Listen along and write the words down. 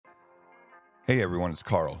Hey everyone, it's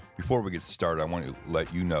Carl. Before we get started, I want to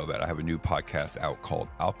let you know that I have a new podcast out called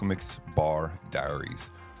Alchemix Bar Diaries,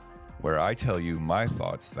 where I tell you my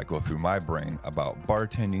thoughts that go through my brain about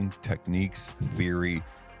bartending, techniques, theory,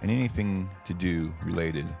 and anything to do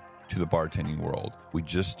related to the bartending world. We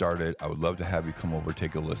just started. I would love to have you come over,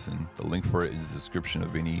 take a listen. The link for it is in the description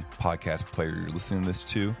of any podcast player you're listening to this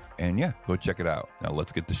to. And yeah, go check it out. Now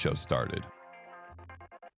let's get the show started.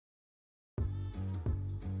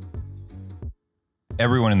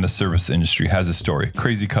 Everyone in the service industry has a story.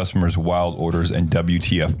 Crazy customers, wild orders, and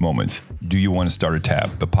WTF moments. Do you want to start a tab?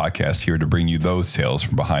 The podcast here to bring you those tales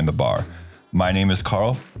from behind the bar. My name is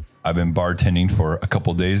Carl. I've been bartending for a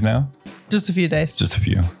couple days now. Just a few days. Just a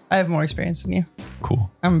few. I have more experience than you. Cool.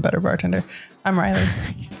 I'm a better bartender. I'm Riley.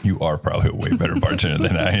 You are probably a way better bartender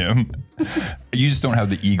than I am. You just don't have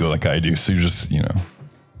the ego like I do. So you're just,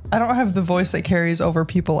 I don't have the voice that carries over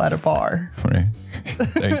people at a bar. Right.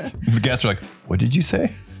 Like, the guests are like, what did you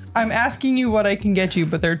say? I'm asking you what I can get you,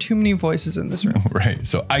 but there are too many voices in this room. Right.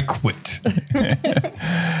 So I quit.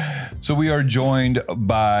 So we are joined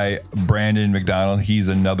by Brandon McDonald. He's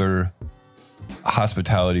another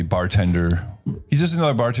hospitality bartender. He's just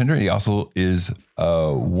another bartender. He also is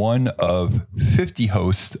one of 50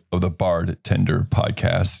 hosts of the Bartender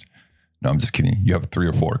podcast. No, I'm just kidding. You have 3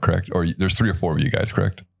 or 4, correct? Or there's 3 or 4 of you guys,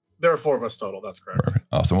 correct? There are 4 of us total. That's correct. Perfect.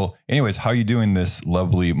 Awesome. Well, anyways, how are you doing this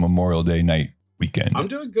lovely Memorial Day night weekend? I'm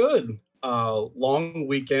doing good. Long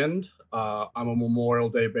weekend. I'm a Memorial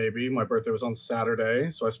Day baby. My birthday was on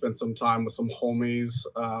Saturday, so I spent some time with some homies,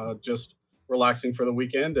 just relaxing for the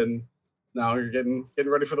weekend. And now you're getting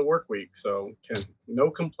ready for the work week. So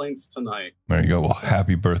no complaints tonight. There you go. Well,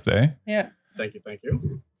 happy birthday. Yeah. Thank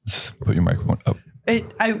you. Let's put your microphone up.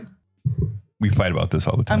 We fight about this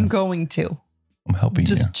all the time. I'm going to. I'm helping you.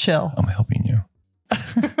 Just chill. I'm helping you.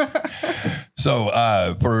 So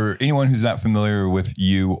for anyone who's not familiar with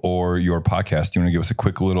you or your podcast, do you want to give us a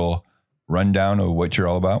quick little rundown of what you're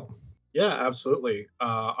all about? Yeah, absolutely.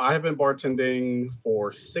 I have been bartending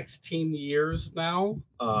for 16 years now.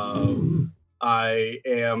 I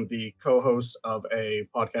am the co-host of a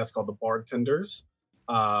podcast called The Bartenders.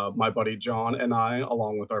 My buddy John and I,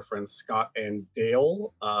 along with our friends Scott and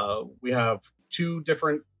Dale, we have 2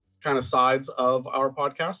 different kind of sides of our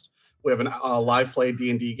podcast. We have a live play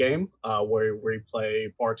D&D game where we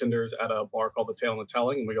play bartenders at a bar called The Tale and the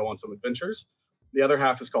Telling, and we go on some adventures. The other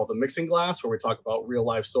half is called The Mixing Glass, where we talk about real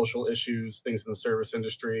life social issues, things in the service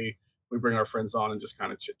industry. We bring our friends on and just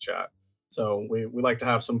kind of chit chat. So we like to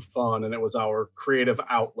have some fun, and it was our creative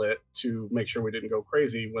outlet to make sure we didn't go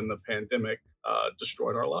crazy when the pandemic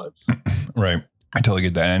destroyed our lives. Right. I totally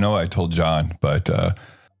get that. And I know I told John, but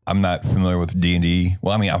I'm not familiar with D&D.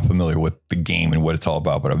 Well, I mean, I'm familiar with the game and what it's all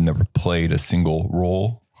about, but I've never played a single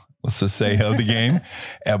role, let's just say, of the game.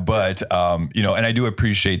 But, and I do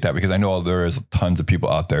appreciate that because I know there is tons of people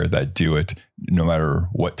out there that do it no matter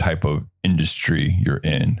what type of industry you're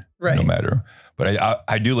in, right. No matter. But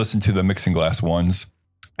I do listen to the Mixing Glass ones,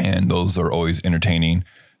 and those are always entertaining,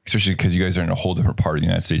 especially because you guys are in a whole different part of the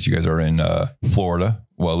United States. You guys are in Florida.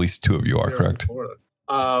 Well, at least 2 of you are, correct?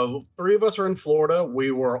 3 of us are in Florida.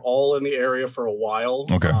 We were all in the area for a while.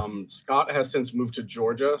 Okay. Scott has since moved to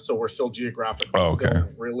Georgia, so we're still geographically okay. Still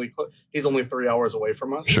really close. He's only 3 hours away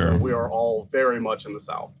from us. Sure. So we are all very much in the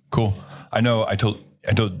South. Cool. I know I told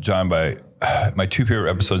John my 2 favorite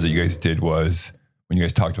episodes that you guys did was when you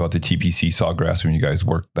guys talked about the TPC Sawgrass when you guys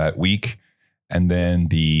worked that week. And then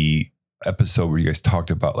the episode where you guys talked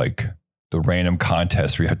about like the random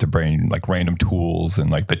contest where you had to bring like random tools and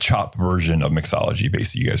like the chopped version of mixology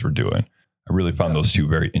basically you guys were doing. I really found those 2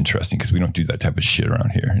 very interesting because we don't do that type of shit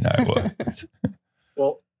around here in Iowa.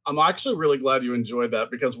 Well, I'm actually really glad you enjoyed that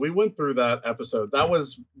because we went through that episode. That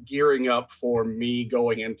was gearing up for me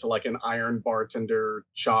going into like an Iron Bartender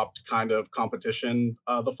chopped kind of competition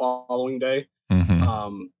the following day.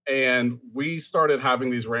 Mm-hmm. And we started having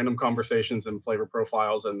these random conversations and flavor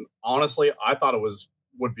profiles. And honestly, I thought it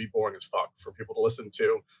would be boring as fuck for people to listen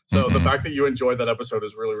to. So the fact that you enjoyed that episode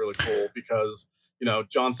is really, really cool because,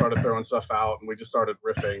 John started throwing stuff out and we just started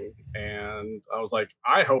riffing. And I was like,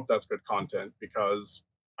 I hope that's good content because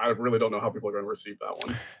I really don't know how people are going to receive that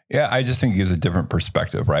one. Yeah, I just think it gives a different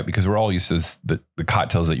perspective, right? Because we're all used to the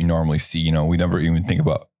cocktails that you normally see. We never even think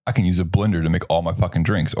about, I can use a blender to make all my fucking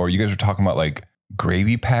drinks. Or you guys are talking about like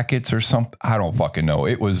gravy packets or something. I don't fucking know.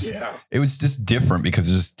 It was just different because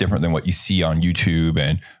it's just different than what you see on YouTube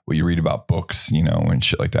and what you read about books, and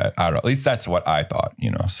shit like that. I don't know. At least that's what I thought,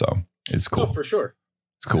 so it's cool. Oh, for sure.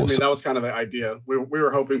 It's cool. I mean, that was kind of the idea. We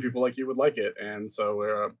were hoping people like you would like it. And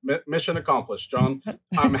so mission accomplished, John.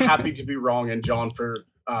 I'm happy to be wrong and John for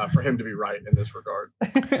him to be right in this regard.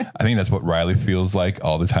 I think that's what Riley feels like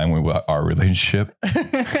all the time with our relationship.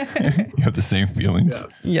 You have the same feelings.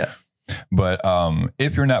 Yeah. But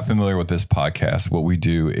if you're not familiar with this podcast, what we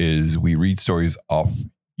do is we read stories off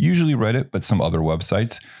usually Reddit, but some other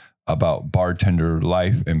websites about bartender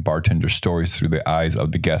life and bartender stories through the eyes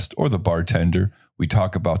of the guest or the bartender. We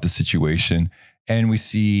talk about the situation and we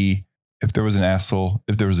see if there was an asshole,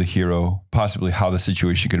 if there was a hero, possibly how the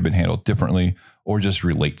situation could have been handled differently, or just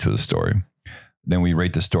relate to the story. Then we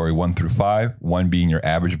rate the story 1 through 5, 1 being your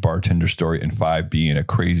average bartender story and 5 being a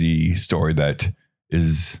crazy story that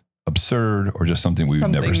is absurd or just something we've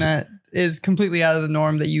never seen. Something that is completely out of the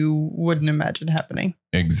norm that you wouldn't imagine happening.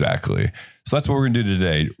 Exactly. So that's what we're going to do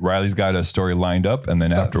today. Riley's got a story lined up. And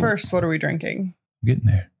then after. First, what are we drinking? Getting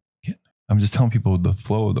there. I'm just telling people the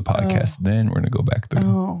flow of the podcast. Then we're going to go back through.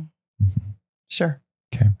 Oh, sure.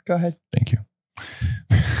 Okay. Go ahead. Thank you.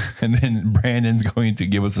 And then Brandon's going to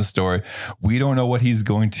give us a story. We don't know what he's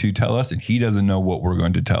going to tell us, and he doesn't know what we're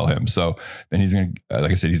going to tell him. So then he's going to,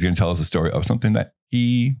 like I said, he's going to tell us a story of something that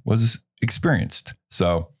he was experienced.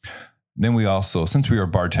 So then we also, since we are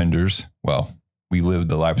bartenders, well, we live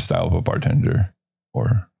the lifestyle of a bartender,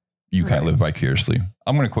 or you can't live vicariously.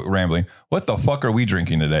 I'm going to quit rambling. What the fuck are we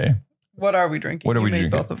drinking today? What are we drinking? What are we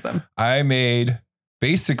drinking? drinking? Both of them. I made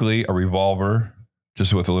basically a revolver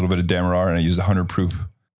just with a little bit of Demerara, and I used 100 proof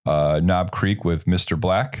Knob Creek with Mr.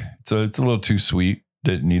 Black. So it's a little too sweet.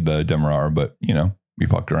 Didn't need the Demerara, but you know, we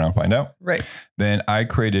fucked around, find out. Right. Then I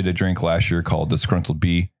created a drink last year called Disgruntled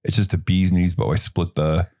Bee. It's just a bee's knees, but I split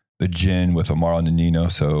the gin with Amaro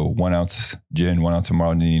Nonino. So 1 ounce gin, 1 ounce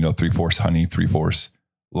Amaro Nonino, 3/4 honey, 3/4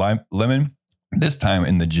 lemon. This time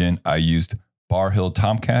in the gin, I used Bar Hill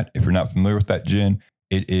Tomcat. If you're not familiar with that gin,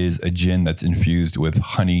 it is a gin that's infused with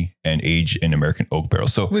honey and aged in American oak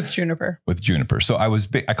barrels. So with juniper. So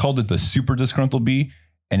I called it the Super Disgruntled Bee,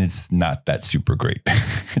 and it's not that super great.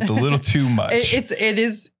 It's a little too much. It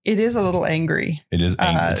is a little angry. It is.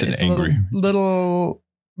 It's angry. Little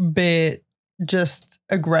bit just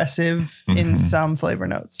aggressive in some flavor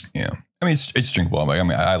notes. Yeah. I mean, it's drinkable.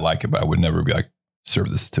 I like it, but I would never be like,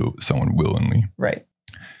 serve this to someone willingly. Right.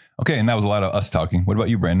 Okay. And that was a lot of us talking. What about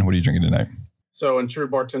you, Brandon? What are you drinking tonight? So in true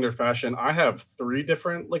bartender fashion, I have 3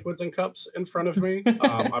 different liquids and cups in front of me.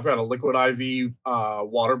 I've got a liquid IV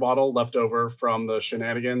water bottle left over from the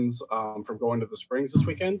shenanigans from going to the Springs this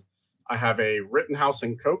weekend. I have a Rittenhouse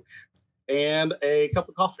and Coke and a cup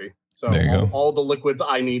of coffee. So all the liquids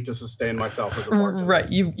I need to sustain myself as a bartender. Right.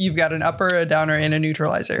 You've got an upper, a downer, and a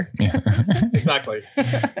neutralizer. Yeah. Exactly.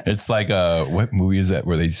 It's like, what movie is that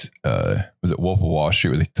where they, was it Wolf of Wall Street,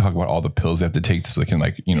 where they talk about all the pills they have to take so they can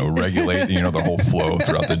regulate, the whole flow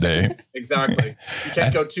throughout the day. Exactly. You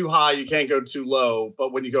can't go too high. You can't go too low.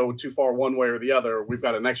 But when you go too far one way or the other, we've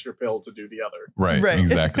got an extra pill to do the other. Right.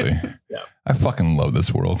 Exactly. Yeah. I fucking love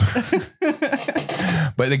this world.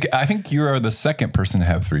 But I think you are the second person to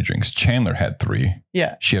have 3 drinks. Chandler had 3.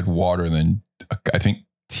 Yeah. She had water and then I think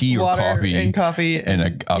tea or coffee and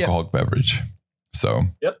an alcoholic beverage. So.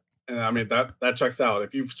 Yep. And I mean, that checks out.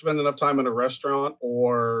 If you've spent enough time in a restaurant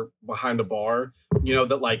or behind a bar, you know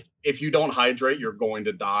that like if you don't hydrate, you're going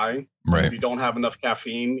to die. Right. If you don't have enough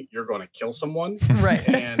caffeine, you're going to kill someone. Right.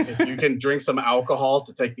 And if you can drink some alcohol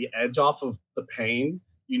to take the edge off of the pain,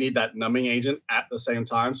 you need that numbing agent at the same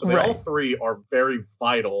time. So they all 3 are very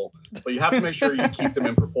vital, but you have to make sure you keep them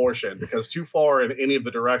in proportion because too far in any of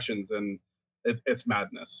the directions and it's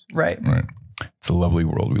madness. Right. It's a lovely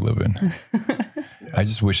world we live in. I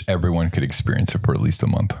just wish everyone could experience it for at least a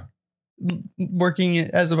month. Working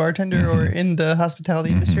as a bartender or in the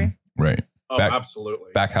hospitality industry. Right. Oh,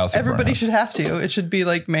 absolutely. Back house. Everybody should have to. It should be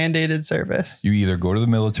like mandated service. You either go to the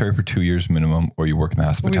military for 2 years minimum, or you work in the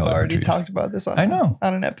hospitality. We've already talked about this on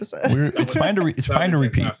an episode. It's fine to it's fine to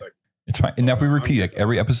repeat. Fantastic. It's fine. And now if we repeat like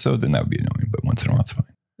every episode, then that would be annoying. But once in a while, it's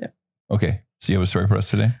fine. Yeah. Okay. So you have a story for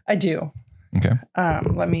us today? I do. Okay.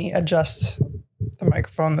 Let me adjust the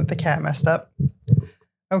microphone that the cat messed up.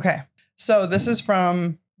 Okay. So this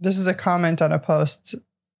is a comment on a post.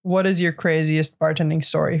 What is your craziest bartending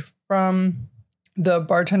story? From the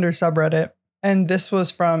bartender subreddit. And this was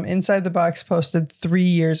from Inside the Box, posted 3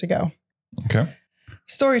 years ago. Okay.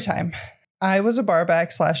 Story time. I was a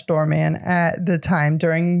barback / doorman at the time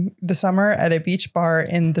during the summer at a beach bar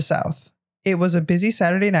in the South. It was a busy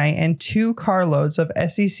Saturday night and 2 carloads of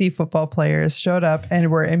SEC football players showed up and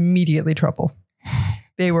were immediately trouble.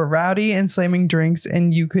 They were rowdy and slamming drinks,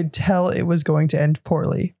 and you could tell it was going to end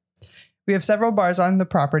poorly. We have several bars on the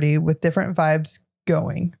property with different vibes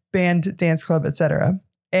going, band, dance club, etc.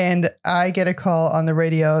 And I get a call on the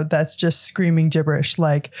radio that's just screaming gibberish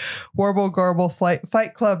like, warble, garble,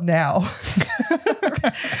 fight club now.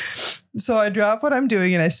 So I drop what I'm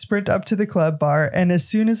doing and I sprint up to the club bar. And as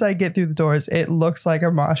soon as I get through the doors, it looks like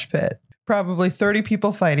a mosh pit. Probably 30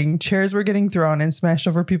 people fighting. Chairs were getting thrown and smashed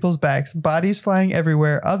over people's backs. Bodies flying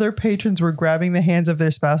everywhere. Other patrons were grabbing the hands of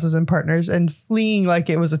their spouses and partners and fleeing like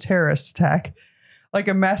it was a terrorist attack. Like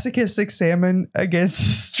a masochistic salmon against a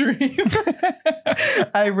stream.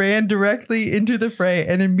 I ran directly into the fray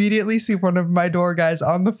and immediately see one of my door guys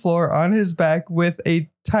on the floor on his back with a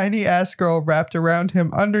tiny ass girl wrapped around him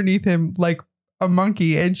underneath him like a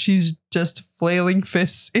monkey, and she's just flailing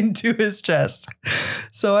fists into his chest.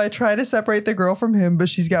 So I try to separate the girl from him, but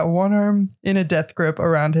she's got one arm in a death grip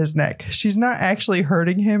around his neck. She's not actually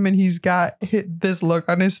hurting him, and he's got this look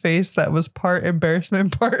on his face that was part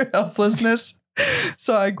embarrassment, part helplessness.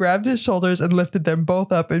 So I grabbed his shoulders and lifted them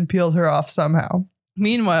both up and peeled her off somehow.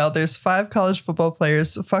 Meanwhile, there's 5 college football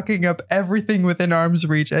players fucking up everything within arm's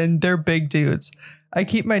reach, and they're big dudes. I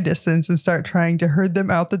keep my distance and start trying to herd them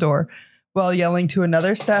out the door while yelling to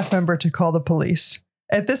another staff member to call the police.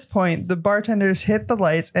 At this point, the bartenders hit the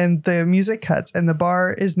lights and the music cuts, and the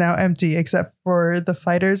bar is now empty except for the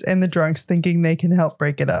fighters and the drunks thinking they can help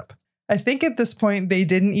break it up. I think at this point, they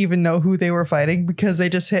didn't even know who they were fighting because they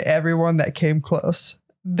just hit everyone that came close.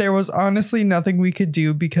 There was honestly nothing we could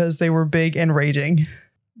do because they were big and raging.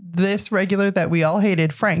 This regular that we all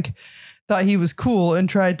hated, Frank, thought he was cool and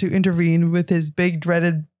tried to intervene with his big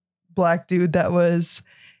dreaded black dude that was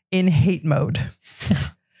in hate mode.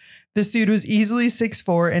 This dude was easily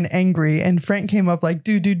 6'4" and angry, and Frank came up like,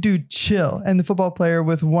 dude, chill. And the football player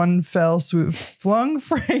with one fell swoop flung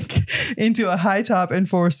Frank into a high top and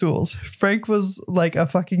 4 stools. Frank was like a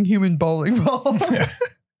fucking human bowling ball.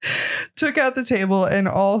 Took out the table and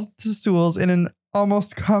all the stools in an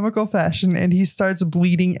almost comical fashion, and he starts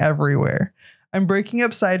bleeding everywhere. I'm breaking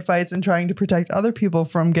up side fights and trying to protect other people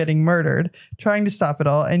from getting murdered, trying to stop it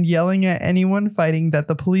all, and yelling at anyone fighting that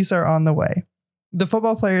the police are on the way. The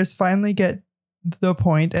football players finally get the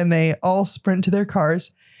point, and they all sprint to their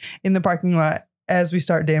cars in the parking lot as we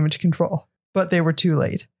start damage control. But they were too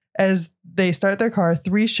late. As they start their car,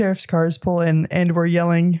 3 sheriff's cars pull in, and we're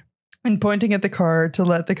yelling and pointing at the car to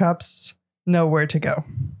let the cops know where to go.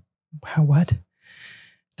 Wow, what?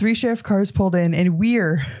 3 sheriff cars pulled in, and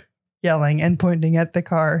we're yelling and pointing at the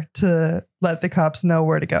car to let the cops know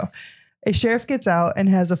where to go. A sheriff gets out and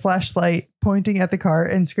has a flashlight pointing at the car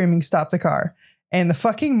and screaming, "Stop the car." And the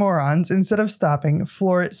fucking morons, instead of stopping,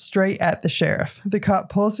 floor it straight at the sheriff. The cop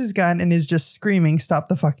pulls his gun and is just screaming, "Stop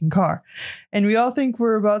the fucking car." And we all think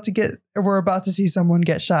we're about to see someone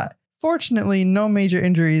get shot. Fortunately, no major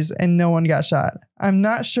injuries and no one got shot. I'm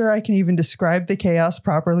not sure I can even describe the chaos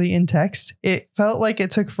properly in text. It felt like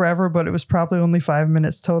it took forever, but it was probably only 5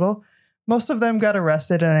 minutes total. Most of them got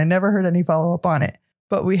arrested and I never heard any follow-up on it.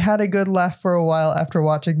 But we had a good laugh for a while after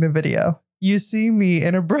watching the video. You see me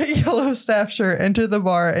in a bright yellow staff shirt enter the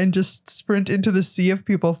bar and just sprint into the sea of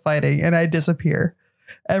people fighting, and I disappear.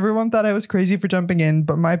 Everyone thought I was crazy for jumping in,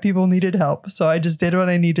 but my people needed help, so I just did what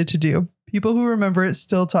I needed to do. People who remember it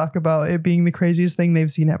still talk about it being the craziest thing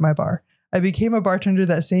they've seen at my bar. I became a bartender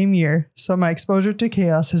that same year, so my exposure to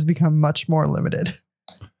chaos has become much more limited.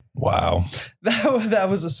 Wow. That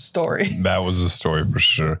was a story. That was a story for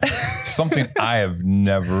sure. Something I have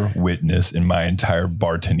never witnessed in my entire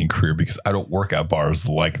bartending career because I don't work at bars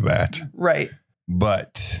like that. Right.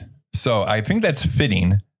 But so I think that's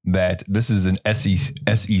fitting that this is an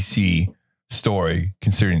SEC story,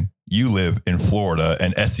 considering you live in Florida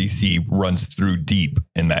and SEC runs through deep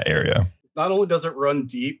in that area. Not only does it run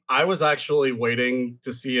deep, I was actually waiting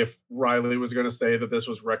to see if Riley was going to say that this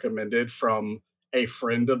was recommended from a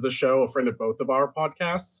friend of the show, a friend of both of our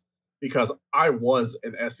podcasts, because I was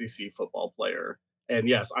an SEC football player. And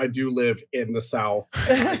yes, I do live in the South.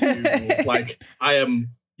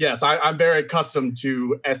 I'm very accustomed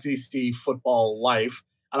to SEC football life.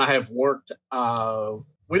 And I have worked,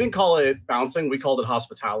 we didn't call it bouncing, we called it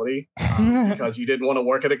hospitality, because you didn't want to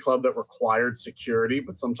work at a club that required security,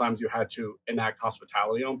 but sometimes you had to enact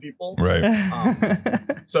hospitality on people. Right.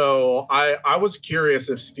 So I was curious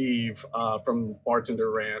if Steve from Bartender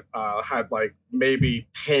Rant had maybe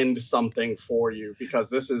penned something for you, because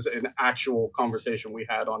this is an actual conversation we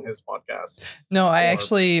had on his podcast. No, I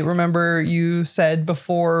actually remember you said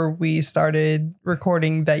before we started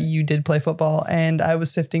recording that you did play football, and I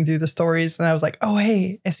was sifting through the stories and I was like, oh,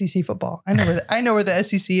 hey, SEC football. I know where the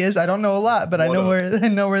SEC is. I don't know a lot, but I know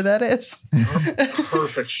where that is.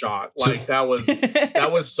 Perfect shot. That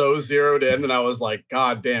was so zeroed in, and I was like,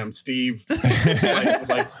 God damn, Steve. Was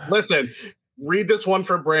like, listen, read this one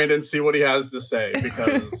for Brandon, see what he has to say,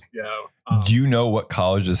 because do you know what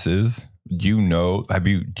college this is? Do you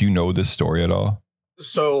know this story at all?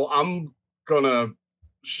 So I'm gonna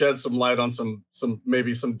shed some light on some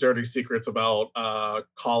maybe some dirty secrets about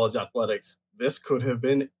college athletics. This could have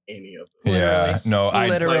been any of them. Yeah, no,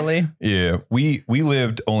 literally. Yeah, we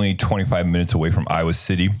lived only 25 minutes away from Iowa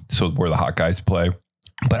City, so where the Hawkeyes play.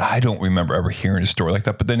 But I don't remember ever hearing a story like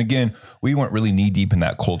that. But then again, we weren't really knee deep in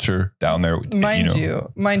that culture down there.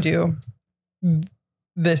 Mind you,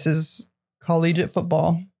 this is collegiate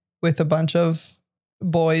football with a bunch of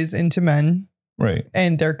boys into men. Right.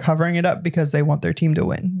 And they're covering it up because they want their team to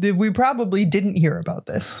win. We probably didn't hear about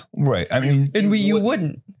this. Right. I mean, and you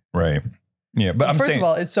wouldn't. Right. Yeah. But first of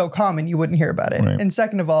all, it's so common you wouldn't hear about it. Right. And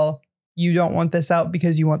second of all, you don't want this out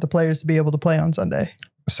because you want the players to be able to play on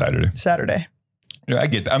Saturday. Yeah, I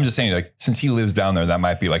get that. I'm just saying, like, since he lives down there, that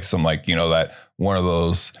might be like some, like, that one of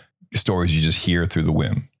those stories you just hear through the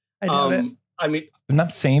whim. I doubt it. I mean, I'm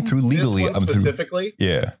not saying through legally. Specifically.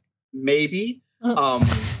 Yeah. Maybe.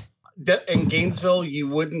 In Gainesville,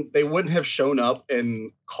 they wouldn't have shown up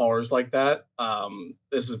in cars like that.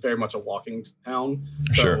 This is very much a walking town.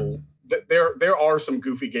 So sure. There are some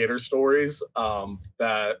goofy gator stories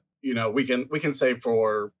that we can save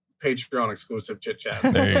for Patreon exclusive chit chat.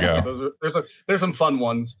 There you go. There's some fun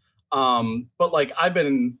ones. But like I've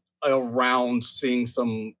been around seeing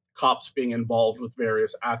some cops being involved with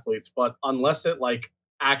various athletes, but unless it like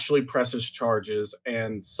actually presses charges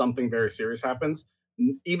and something very serious happens,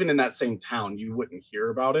 even in that same town, you wouldn't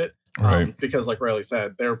hear about it. Right. Because like Riley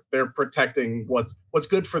said, they're protecting what's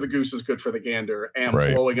good for the goose is good for the gander, and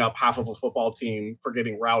right. blowing up half of a football team for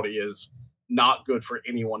getting rowdy is not good for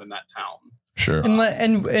anyone in that town. Sure.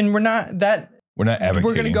 And we're not advocating.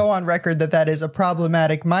 We're going to go on record that is a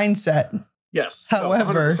problematic mindset. Yes.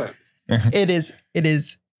 However, it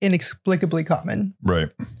is inexplicably common. Right.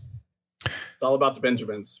 It's all about the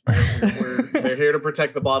Benjamins. They're here to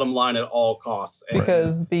protect the bottom line at all costs. And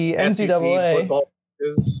because the NCAA football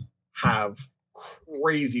have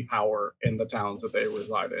crazy power in the towns that they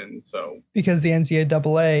reside in. So because the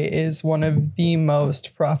NCAA is one of the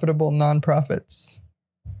most profitable nonprofits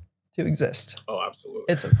to exist. Oh, absolutely.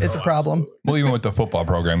 It's a problem. Absolutely. Well, even with the football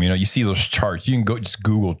program, you see those charts. You can go just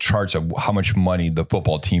Google charts of how much money the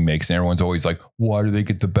football team makes, and everyone's always like, "Why do they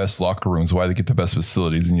get the best locker rooms? Why do they get the best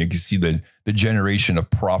facilities?" And you can see the generation of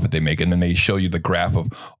profit they make, and then they show you the graph of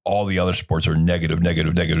all the other sports are negative.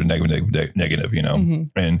 Mm-hmm.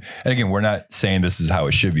 And again, we're not saying this is how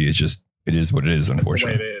it should be. It's just it is what it is.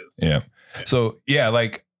 Unfortunately, it is. Yeah. So yeah,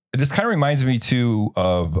 like. This kind of reminds me too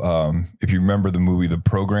of if you remember the movie The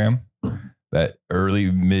Program, that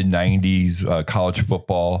early mid 90s college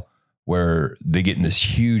football where they get in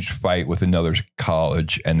this huge fight with another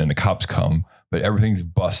college and then the cops come, but everything's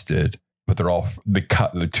busted. But they're all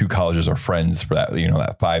the two colleges are friends for that,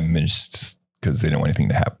 that 5 minutes because they don't want anything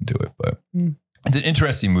to happen to it. But it's an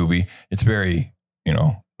interesting movie. It's very,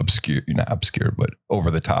 obscure, not obscure, but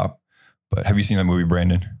over the top. But have you seen that movie,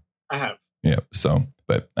 Brandon? I have. Yeah. So,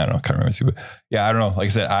 but I don't know. Kind of reminds me. But yeah, I don't know. Like I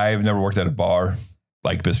said, I've never worked at a bar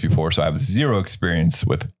like this before, so I have zero experience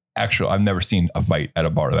with I've never seen a fight at a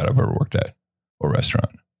bar that I've ever worked at or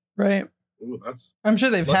restaurant. Right. Ooh, I'm sure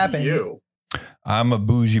they've happened. You. I'm a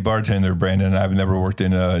bougie bartender, Brandon. I've never worked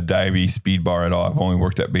in a divey speed bar at all. I've only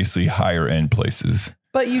worked at basically higher end places.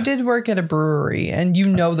 But you did work at a brewery, and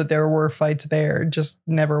that there were fights there, just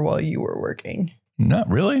never while you were working. Not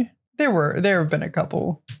really. There have been a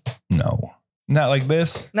couple. No, not like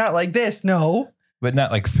this. Not like this. No, but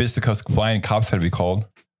not like fisticuffs flying. Cops had to be called.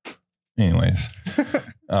 Anyways,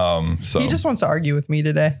 so he just wants to argue with me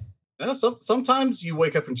today. Yeah, sometimes you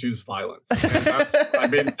wake up and choose violence.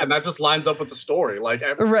 And that just lines up with the story. Like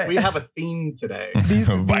right. We have a theme today. These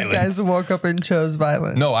guys woke up and chose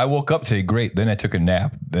violence. No, I woke up today. Great. Then I took a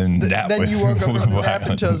nap. Then you woke up from a nap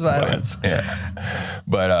and chose violence. Yeah.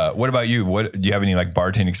 But what about you? Do you have any like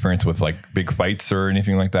bartending experience with like big fights or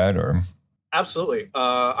anything like that? Or absolutely.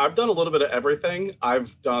 I've done a little bit of everything.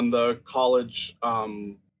 I've done the college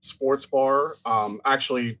sports bar.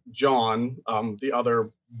 Actually, John, the other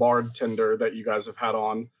bartender that you guys have had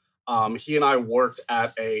on, he and I worked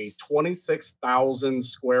at a 26,000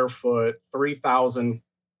 square foot, 3,000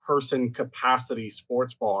 person capacity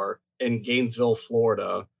sports bar in Gainesville,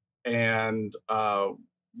 Florida. And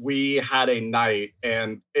we had a night,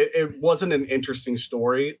 and it wasn't an interesting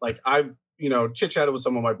story. Like I've, chit-chatted with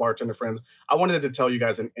some of my bartender friends. I wanted to tell you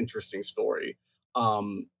guys an interesting story.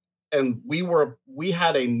 And we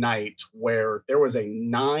had a night where there was a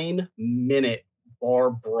 9-minute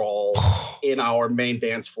bar brawl in our main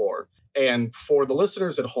dance floor. And for the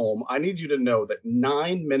listeners at home, I need you to know that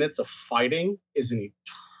 9 minutes of fighting is an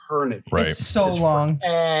eternity. Right. It's so long.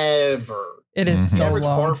 Ever. It is so average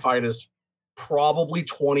long. Bar fight is probably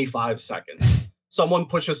 25 seconds. someone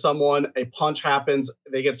pushes someone, a punch happens,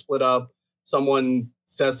 they get split up, someone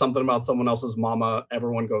says something about someone else's mama,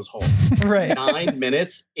 everyone goes home. Right. 9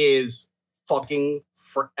 minutes is fucking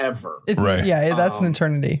forever. It's Right. Yeah, that's an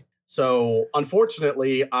eternity. So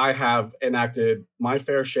unfortunately, I have enacted my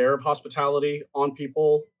fair share of hospitality on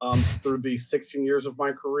people through the 16 years of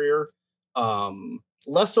my career.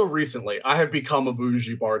 Less so recently. I have become a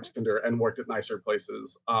bougie bartender and worked at nicer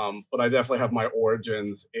places. But I definitely have my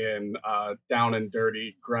origins in down and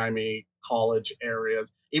dirty, grimy college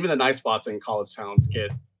areas. Even the nice spots in college towns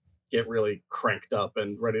get really cranked up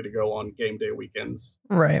and ready to go on game day weekends.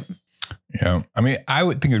 Right. Yeah. I mean, I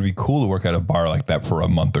would think it would be cool to work at a bar like that for a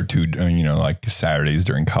month or two, like Saturdays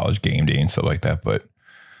during college game day and stuff like that. But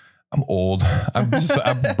I'm old.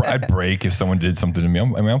 I'd break if someone did something to me.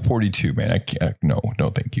 I'm 42, man. I can't. No,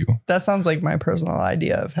 thank you. That sounds like my personal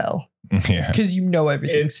idea of hell. Yeah. Because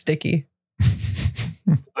everything's sticky.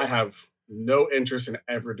 I have no interest in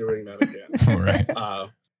ever doing that again. Right.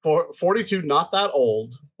 For 42, not that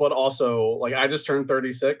old, but also like I just turned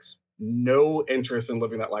 36. No interest in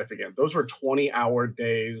living that life again. Those were 20-hour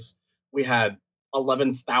days. We had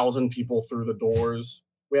 11,000 people through the doors.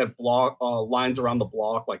 We had lines around the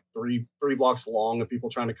block, like three blocks long, of people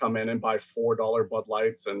trying to come in and buy $4 Bud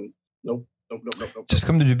Lights. And nope. Just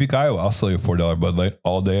come to Dubuque, Iowa. I'll sell you a $4 Bud Light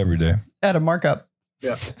all day, every day. At a markup.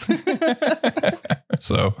 Yeah.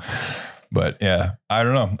 So, but yeah, I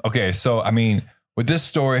don't know. Okay. So, I mean, with this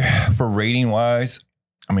story for rating wise,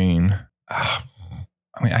 I mean, I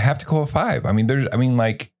have to go a 5. I mean,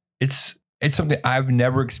 it's something I've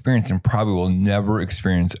never experienced and probably will never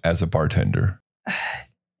experience as a bartender.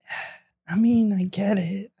 I mean, I get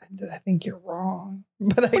it. I think you're wrong.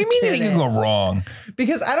 But What do you mean you can go wrong?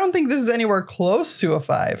 Because I don't think this is anywhere close to a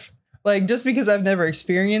 5. Like, just because I've never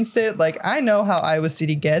experienced it, like, I know how Iowa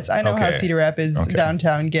City gets. I know how Cedar Rapids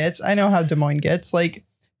downtown gets. I know how Des Moines gets. Like,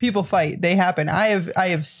 people fight. They happen. I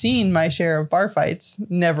have seen my share of bar fights,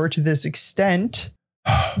 never to this extent.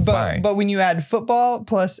 But when you add football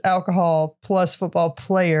plus alcohol plus football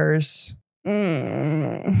players,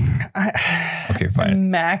 okay, fine.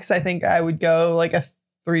 Max, I think I would go like a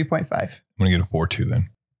 3.5. I'm gonna get a 4.2 then.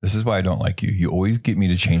 This is why I don't like you. You always get me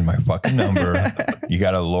to change my fucking number. You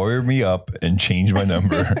gotta lawyer me up and change my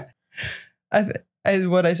number.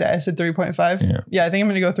 What I said? I said 3.5. Yeah, I think I'm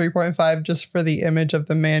gonna go 3.5 just for the image of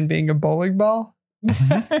the man being a bowling ball.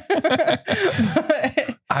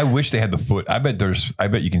 I wish they had the foot. I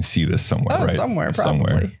bet you can see this somewhere, right? Somewhere,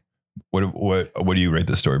 probably. What do you rate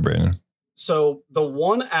this story, Brandon? So the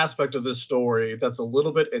one aspect of this story that's a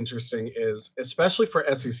little bit interesting is, especially for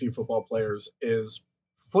SEC football players, is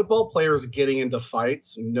football players getting into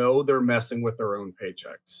fights know they're messing with their own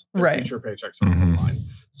paychecks. Their future paychecks are on the line.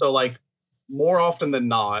 So like more often than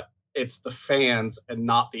not, it's the fans and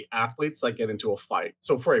not the athletes that get into a fight.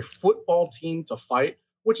 So for a football team to fight,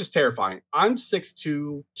 which is terrifying. I'm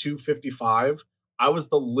 6'2", 255. I was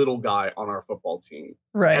the little guy on our football team.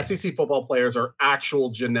 Right. SEC football players are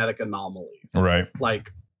actual genetic anomalies. Right.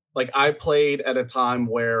 Like I played at a time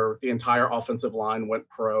where the entire offensive line went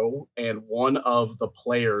pro, and one of the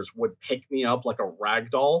players would pick me up like a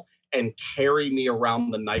rag doll and carry me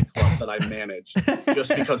around the nightclub that I managed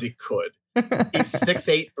just because he could. He's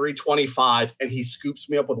 6'8", 325, and he scoops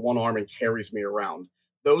me up with one arm and carries me around.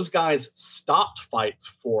 Those guys stopped fights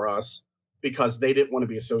for us because they didn't want to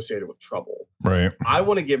be associated with trouble. Right. I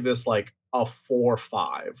want to give this like a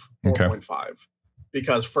 4.5,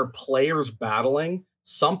 because for players battling,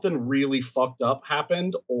 something really fucked up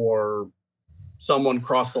happened or someone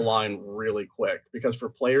crossed the line really quick. Because for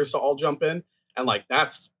players to all jump in and like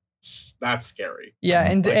that's scary.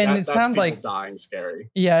 Yeah, and like, it sounded like dying scary.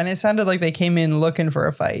 Yeah, and it sounded like they came in looking for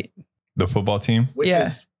a fight. The football team?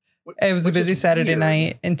 It was a busy Saturday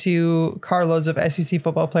night, and 2 carloads of SEC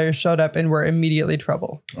football players showed up and were immediately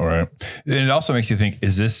trouble. All right. And it also makes you think,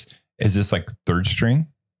 is this like third string,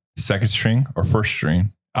 second string, or first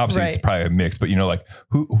string? Obviously, It's probably a mix, but like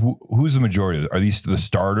who's the majority? Are these the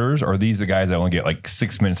starters, or are these the guys that only get like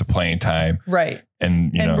 6 minutes of playing time? Right.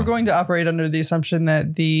 And we're going to operate under the assumption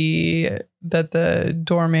that the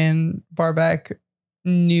doorman barback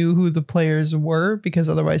knew who the players were, because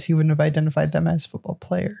otherwise he wouldn't have identified them as football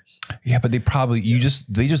players. Yeah, but they probably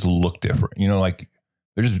they just look different. Like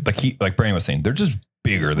they're just like Brandon was saying, they're just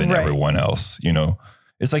bigger than everyone else.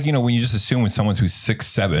 It's like when you just assume when someone's who's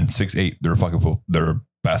 6'7", 6'8", they're a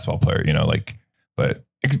basketball player. But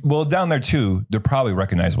down there too, they're probably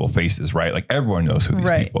recognizable faces, right? Like everyone knows who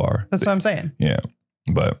these people are. That's what I'm saying. Yeah,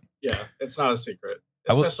 but it's not a secret,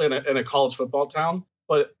 especially in a college football town.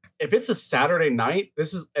 But if it's a Saturday night,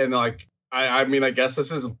 this is, and like, I mean, I guess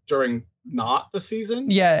this is during not the season.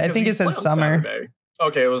 Yeah, I think it says summer. Saturday.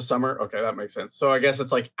 Okay, it was summer. Okay, that makes sense. So I guess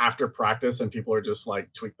it's like after practice and people are just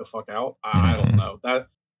like tweak the fuck out. I don't know.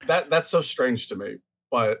 That's so strange to me.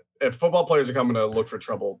 But if football players are coming to look for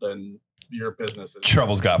trouble, then your business is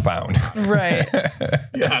trouble's got found. Right.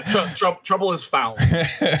 Yeah, trouble is found.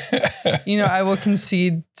 I will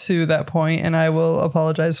concede to that point, and I will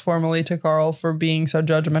apologize formally to Carl for being so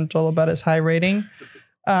judgmental about his high rating.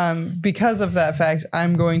 Because of that fact,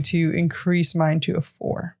 I'm going to increase mine to a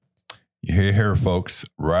 4. You hear here, folks.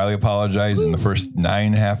 Riley apologized in the first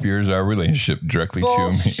 9.5 years of our relationship directly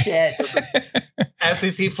to me.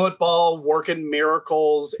 SEC football working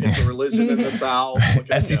miracles. It's a religion in the South.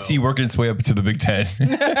 SEC working its way up to the Big Ten.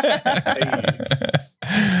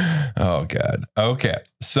 Oh, God. Okay.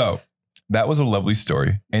 So that was a lovely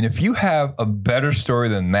story. And if you have a better story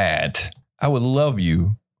than that, I would love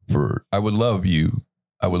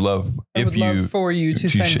for you to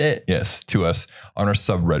send it. Yes, to us on our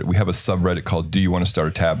subreddit. We have a subreddit called Do You Want to Start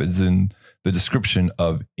a Tab? It's in the description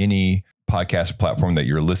of any podcast platform that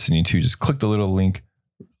you're listening to. Just click the little link,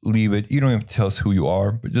 leave it. You don't have to tell us who you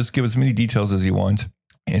are, but just give as many details as you want.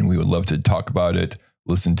 And we would love to talk about it,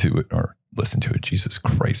 listen to it. Jesus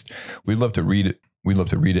Christ. We'd love to read it. We'd love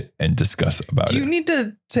to read it and discuss about it. Do you need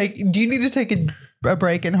to take a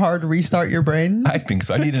break and hard restart your brain? I think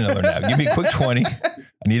so. I need another nap. Give me a quick 20.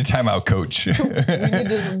 I need a timeout, coach. We need to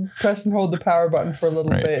just press and hold the power button for a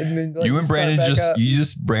little bit. And then you and Brandon just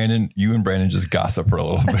gossip for a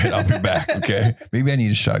little bit. I'll be back. Okay. Maybe I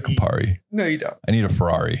need a shot of Campari. No, you don't. I need a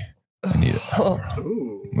Ferrari. I need it.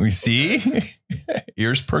 We see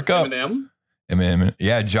ears perk up. M&M.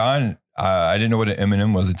 Yeah. John, I didn't know what an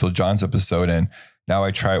M&M was until John's episode. And now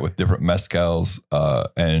I try it with different mezcals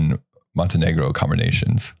and Montenegro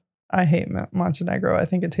combinations. I hate Montenegro. I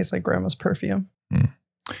think it tastes like grandma's perfume.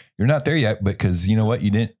 You're not there yet, because you know what?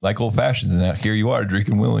 You didn't like old fashions, and now here you are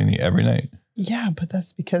drinking willingly every night. Yeah, but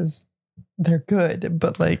that's because they're good.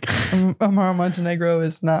 But like Amaro Montenegro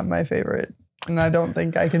is not my favorite. And I don't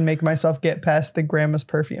think I can make myself get past the grandma's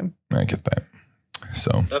perfume. I get that.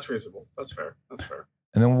 So that's reasonable. That's fair.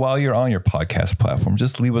 And then while you're on your podcast platform,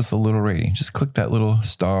 just leave us a little rating. Just click that little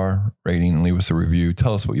star rating and leave us a review.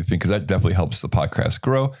 Tell us what you think, because that definitely helps the podcast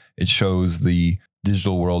grow. It shows the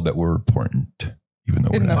digital world that we're important, even though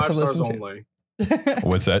we're not. 5 stars only.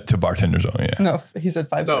 What's that? To bartenders only. Yeah. No, he said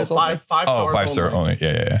 5 stars only. 5 stars 5 star only.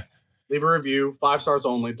 Yeah. Leave a review. 5 stars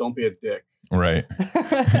only. Don't be a dick. Right.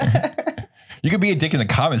 You could be a dick in the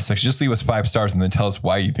comments section. Just leave us 5 stars and then tell us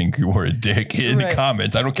why you think you were a dick in the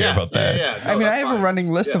comments. I don't care about that. Yeah. No, I mean, I have a running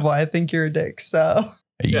list of why I think you're a dick. So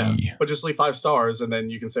yeah, but just leave 5 stars and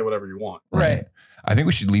then you can say whatever you want. Right. I think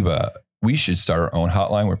we should start our own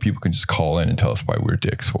hotline where people can just call in and tell us why we're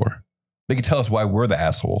dicks for. They can tell us why we're the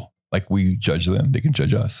asshole. Like we judge them. They can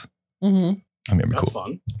judge us. Mm-hmm. I mean, that'd be That's cool.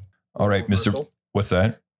 fun. All right, Mr. What's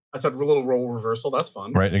that? I said a little role reversal. That's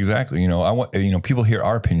fun. Right. Exactly. I want, people hear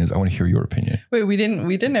our opinions. I want to hear your opinion. Wait, we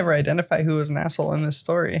didn't ever identify who was an asshole in this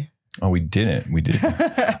story. Oh, we didn't.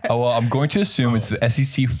 Oh, well, I'm going to assume it's the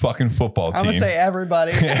SEC fucking football team. I'm going to say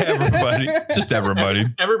everybody. Everybody. Just everybody.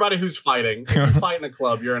 Everybody who's fighting. If you fight in a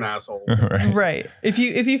club, you're an asshole. Right. If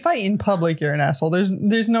you fight in public, you're an asshole.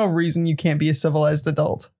 There's no reason you can't be a civilized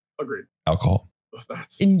adult. Agreed. Alcohol.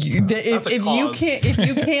 If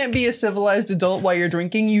you can't be a civilized adult while you're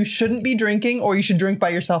drinking, you shouldn't be drinking, or you should drink by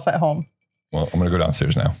yourself at home. Well, I'm going to go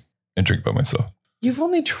downstairs now and drink by myself. You've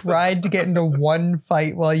only tried to get into one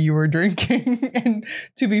fight while you were drinking. And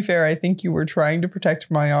to be fair, I think you were trying to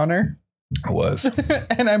protect my honor. I was.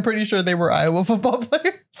 And I'm pretty sure they were Iowa football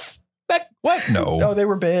players. What? No. Oh, they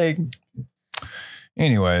were big.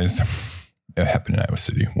 Anyways, it happened in Iowa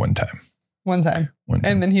City one time. One time.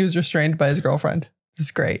 And then he was restrained by his girlfriend.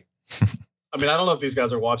 It's great. I mean, I don't know if these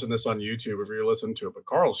guys are watching this on YouTube, if you're listening to it, but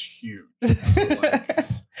Carl's huge.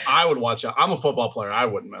 I would watch it. I'm a football player. I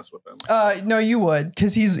wouldn't mess with him. No, you would,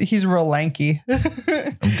 because he's real lanky. I'm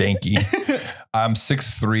danky. I'm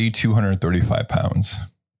 6'3", 235 pounds.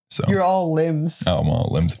 So you're all limbs. Oh, I'm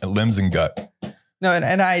all limbs and gut. No,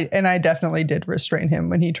 and I definitely did restrain him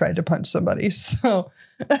when he tried to punch somebody. So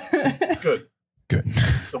good.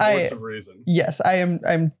 The voice of reason. Yes,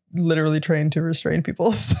 I'm literally trained to restrain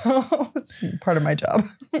people, so it's part of my job.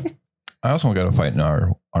 I also got a fight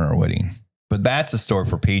on our wedding, but that's a story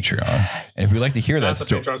for Patreon. And if you'd like to hear that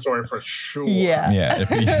story, Patreon story for sure. Yeah.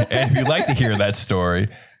 If you'd like to hear that story,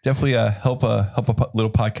 definitely help a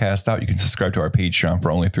little podcast out. You can subscribe to our Patreon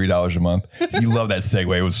for only $3 a month. You love that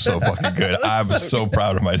segue. It was so fucking good. I'm so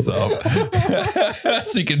proud of myself.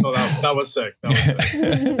 So you can. Oh, that was sick.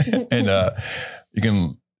 And you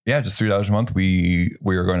can Yeah, just $3 a month. We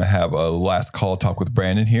are going to have a last call talk with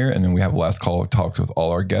Brandon here, and then we have a last call talks with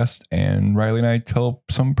all our guests, and Riley and I tell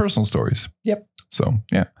some personal stories. Yep. So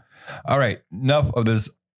yeah. All right. Enough of this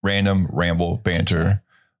random ramble banter.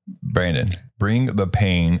 Brandon, bring the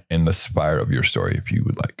pain and the spire of your story if you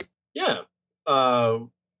would like. Yeah.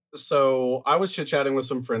 So I was chit-chatting with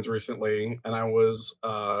some friends recently, and I was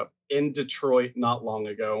in Detroit not long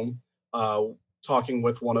ago, talking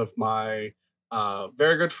with one of my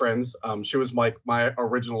very good friends. She was my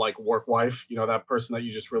original like work wife, that person that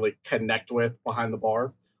you just really connect with behind the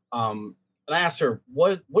bar. And I asked her,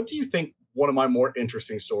 what do you think one of my more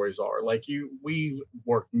interesting stories are? Like we've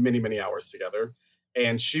worked many, many hours together,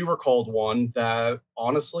 and she recalled one that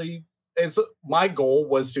honestly is my goal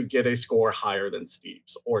was to get a score higher than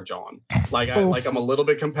Steve's or John. I'm a little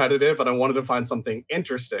bit competitive and I wanted to find something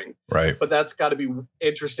interesting. Right. But that's got to be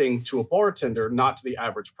interesting to a bartender, not to the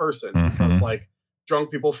average person. Because like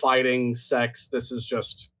drunk people fighting, sex, this is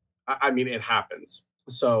just, I mean, it happens.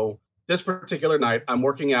 So this particular night, I'm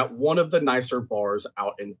working at one of the nicer bars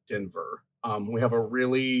out in Denver. We have a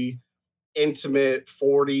really intimate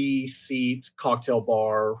 40-seat cocktail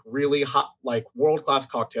bar, really hot, like world-class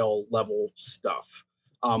cocktail level stuff.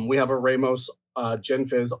 We have a Ramos Gin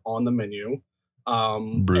Fizz on the menu.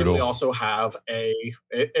 Brutal. And we also have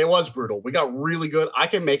it was brutal. We got really good. I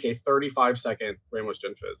can make a 35-second Ramos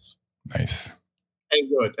Gin Fizz. Nice. And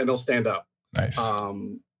good, and it'll stand up. Nice. Are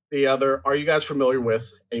you guys familiar with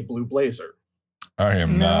a Blue Blazer? I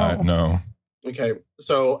am not, no. Okay,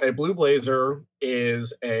 so a Blue Blazer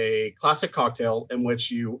is a classic cocktail in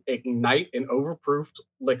which you ignite an overproofed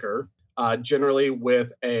liquor, generally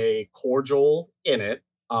with a cordial in it.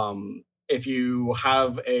 If you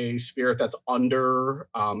have a spirit that's under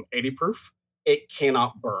 80 proof, it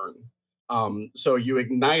cannot burn. So you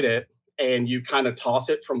ignite it and you kind of toss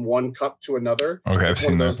it from one cup to another. Okay, I've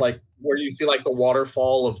seen those, like where you see like the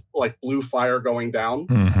waterfall of like blue fire going down,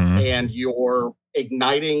 and you're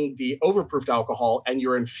igniting the overproofed alcohol and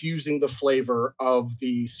you're infusing the flavor of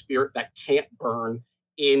the spirit that can't burn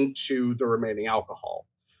into the remaining alcohol.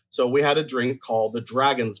 So we had a drink called the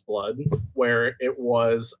Dragon's Blood, where it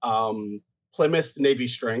was Plymouth Navy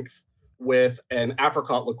strength with an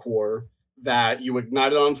apricot liqueur that you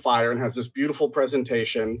ignite it on fire and has this beautiful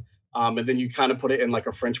presentation. And then you kind of put it in like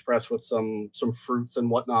a French press with some fruits and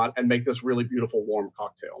whatnot and make this really beautiful warm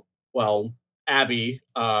cocktail. Well, Abby,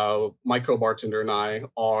 my co-bartender, and I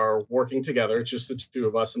are working together. It's just the two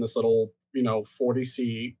of us in this little,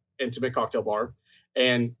 40-seat intimate cocktail bar.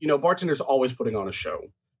 And, bartenders are always putting on a show.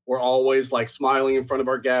 We're always like smiling in front of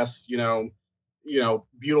our guests,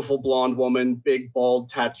 beautiful blonde woman, big, bald,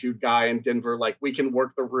 tattooed guy in Denver. Like we can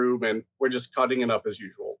work the room and we're just cutting it up as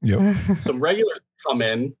usual. Yep. Some regulars come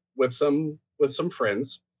in with some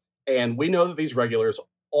friends. And we know that these regulars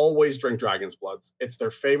always drink Dragon's Bloods. It's their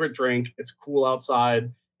favorite drink. It's cool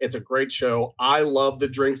outside. It's a great show. I love the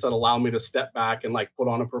drinks that allow me to step back and like put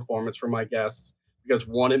on a performance for my guests because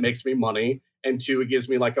one, it makes me money. And two, it gives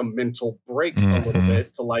me like a mental break a little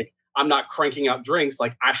bit to like, I'm not cranking out drinks.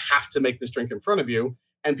 Like I have to make this drink in front of you.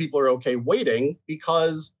 And people are okay waiting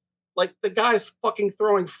because like the guy's fucking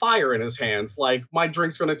throwing fire in his hands. Like my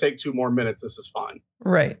drink's going to take 2 more minutes. This is fine.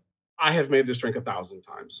 Right. I have made this drink 1,000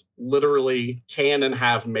 times. Literally can and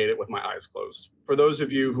have made it with my eyes closed. For those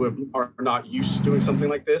of you who are not used to doing something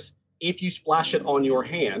like this, if you splash it on your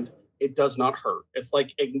hand, it does not hurt. It's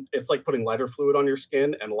like putting lighter fluid on your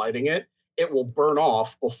skin and lighting it. It will burn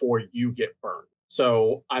off before you get burned.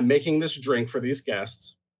 So I'm making this drink for these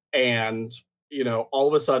guests, and all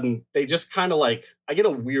of a sudden they just kind of like I get a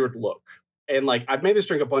weird look, and like I've made this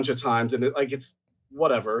drink a bunch of times, and it's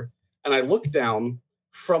whatever. And I look down.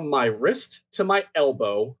 From my wrist to my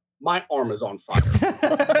elbow, my arm is on fire,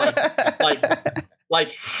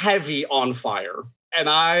 like heavy on fire. And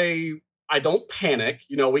I don't panic.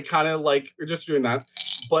 We kind of like we're just doing that.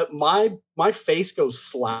 But my face goes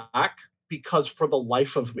slack because for the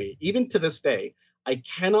life of me, even to this day, I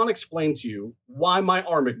cannot explain to you why my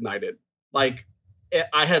arm ignited. Like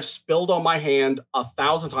I have spilled on my hand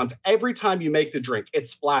 1,000 times. Every time you make the drink, it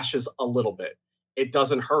splashes a little bit. It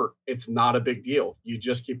doesn't hurt. It's not a big deal. You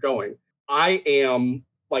just keep going. I am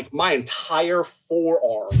like my entire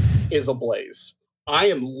forearm is ablaze. I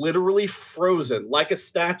am literally frozen like a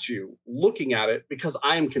statue looking at it because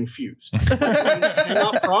I am confused. I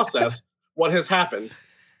cannot process what has happened.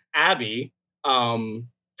 Abby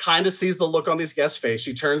kind of sees the look on these guests' face.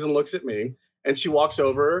 She turns and looks at me and she walks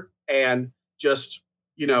over and just,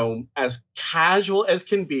 as casual as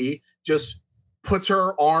can be, just puts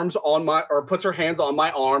her hands on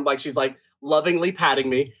my arm, like she's like lovingly patting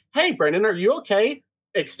me. Hey, Brandon, are you okay?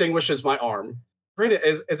 Extinguishes my arm. Brandon,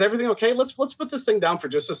 is everything okay? Let's put this thing down for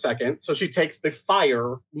just a second. So she takes the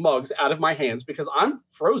fire mugs out of my hands because I'm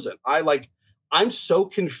frozen. I'm so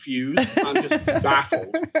confused. I'm just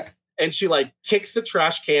baffled. And she like kicks the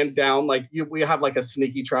trash can down. Like we have like a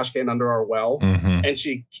sneaky trash can under our well. Mm-hmm.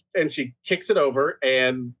 And she kicks it over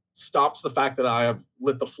and stops the fact that I have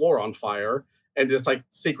lit the floor on fire and just like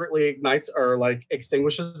secretly ignites or like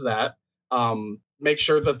extinguishes that. Make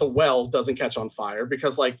sure that the well doesn't catch on fire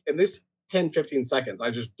because like in this 10-15 seconds, I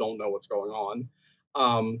just don't know what's going on.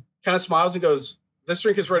 Kind of smiles and goes, "This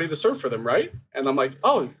drink is ready to serve for them, right?" And I'm like,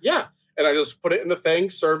 "Oh yeah." And I just put it in the thing,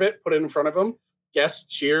 serve it, put it in front of them. Guests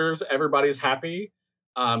cheers, everybody's happy.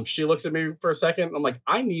 She looks at me for a second. I'm like,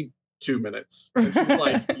 "I need 2 minutes." And she's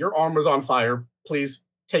like, "Your arm was on fire. Please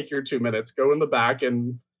take your 2 minutes. Go in the back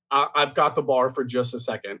and I've got the bar for just a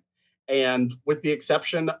second." And with the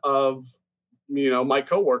exception of, my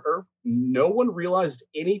coworker, no one realized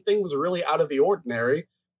anything was really out of the ordinary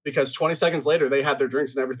because 20 seconds later they had their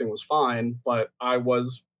drinks and everything was fine. But I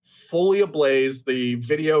was fully ablaze. The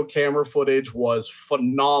video camera footage was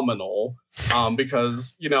phenomenal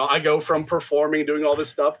because, I go from performing, doing all this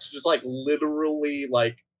stuff to just like literally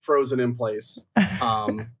like frozen in place.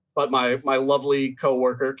 But my lovely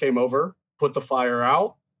coworker came over, put the fire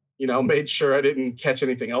out, made sure I didn't catch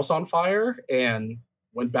anything else on fire and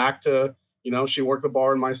went back to, she worked the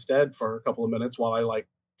bar in my stead for a couple of minutes while I like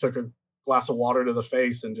took a glass of water to the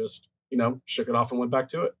face and just, shook it off and went back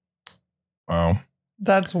to it. Wow.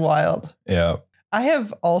 That's wild. Yeah. I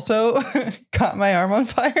have also caught my arm on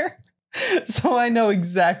fire. So I know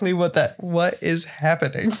exactly what is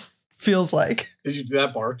happening feels like. Did you do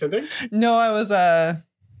that bartending? No, it was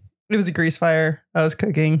a grease fire. I was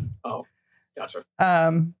cooking. Oh, gotcha.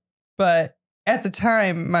 But at the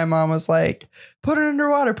time, my mom was like, put it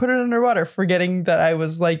underwater, forgetting that I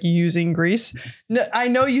was like using grease. No, I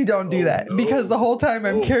know you don't do that because the whole time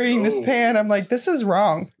I'm carrying this pan, I'm like, this is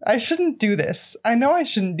wrong. I shouldn't do this. I know I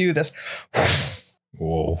shouldn't do this.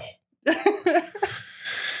 Whoa.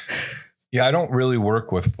 Yeah, I don't really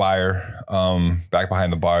work with fire back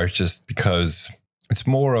behind the bar just because it's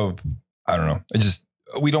more of, I don't know.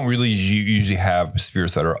 We don't really usually have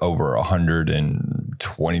spirits that are over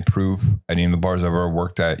 120 proof. Any of the bars I've ever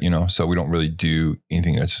worked at, so we don't really do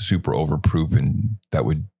anything that's super overproof and that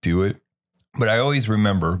would do it. But I always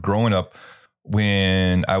remember growing up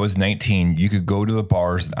when I was 19, you could go to the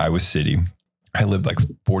bars in Iowa City. I lived like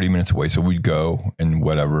 40 minutes away. So we'd go and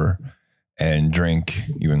whatever and drink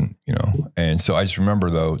even, and so I just remember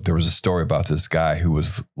though, there was a story about this guy who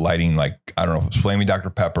was lighting like, I don't know, if it was flaming Dr.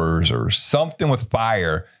 Peppers or something with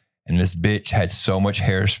fire. And this bitch had so much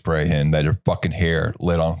hairspray in that her fucking hair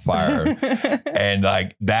lit on fire. And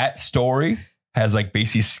like that story has like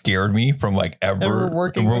basically scared me from like ever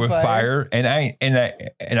working with fire. And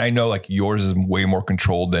I know like yours is way more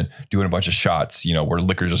controlled than doing a bunch of shots, where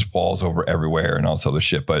liquor just falls over everywhere and all this other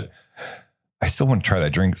shit. But I still want to try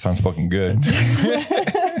that drink. It sounds fucking good.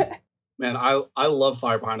 Man, I love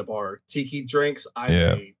fire behind a bar. Tiki drinks. I'm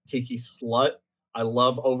a tiki slut. I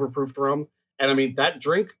love overproofed rum. And I mean, that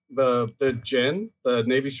drink, the gin, the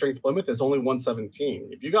Navy Strength Plymouth is only 117.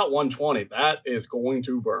 If you got 120, that is going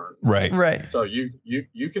to burn. Right. So you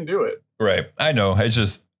can do it. Right. I know. It's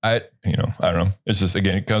just, I don't know. It's just,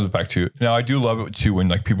 again, it comes back to, now I do love it too when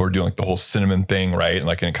like people are doing like the whole cinnamon thing, right? And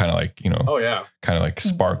like, and kind of like, oh yeah, kind of like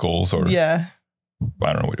sparkles or yeah,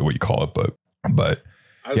 I don't know what you call it, but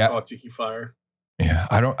I just call it tiki fire. Yeah.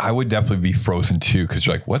 I would definitely be frozen too. Cause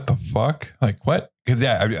you're like, what the fuck? Like what? Cause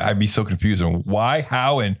I'd be so confused on why,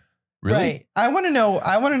 how, and really. Right. I want to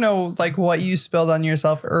know like what you spilled on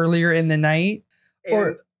yourself earlier in the night.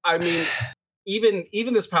 And, I mean,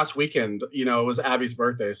 even this past weekend, it was Abby's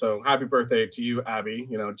birthday. So happy birthday to you, Abby,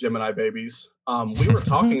 Jim and I babies. We were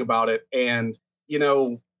talking about it and,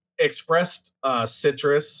 expressed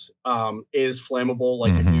citrus is flammable.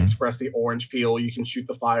 Like if you express the orange peel, you can shoot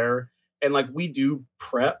the fire. And like we do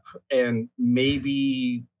prep and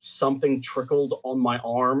maybe something trickled on my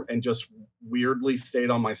arm and just weirdly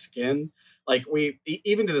stayed on my skin. Like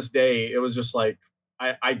even to this day, it was just like,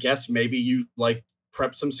 I guess maybe you like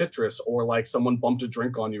prepped some citrus or like someone bumped a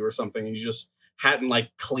drink on you or something and you just hadn't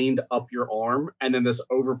like cleaned up your arm. And then this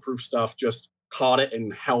overproof stuff just caught it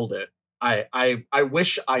and held it. I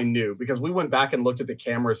wish I knew because we went back and looked at the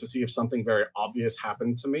cameras to see if something very obvious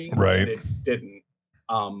happened to me. Right. It didn't.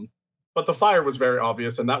 But the fire was very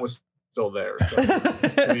obvious and that was still there. So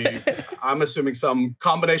I'm assuming some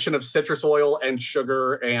combination of citrus oil and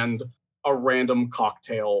sugar and a random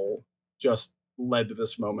cocktail just led to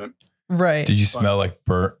this moment. Right. Did you smell like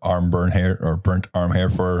burnt arm hair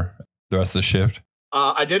for the rest of the shift?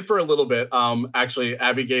 I did for a little bit. Actually,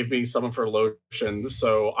 Abby gave me some of her lotion,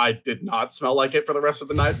 so I did not smell like it for the rest of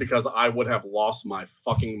the night because I would have lost my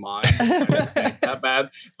fucking mind if I didn't stink that bad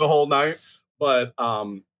the whole night. But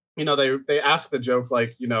they ask the joke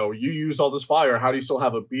like, you use all this fire, how do you still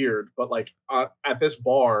have a beard? But like at this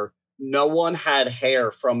bar, no one had hair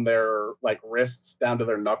from their like wrists down to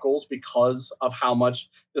their knuckles because of how much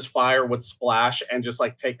this fire would splash and just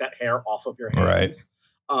like take that hair off of your hands.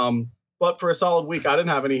 Right. But for a solid week, I didn't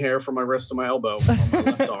have any hair from my wrist to my elbow on my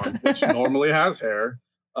left arm, which normally has hair.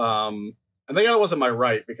 I think it wasn't my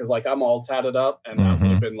right because like I'm all tatted up and I would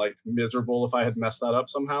have been like miserable if I had messed that up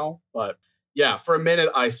somehow. But yeah, for a minute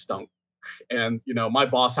I stunk. And, my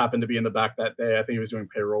boss happened to be in the back that day. I think he was doing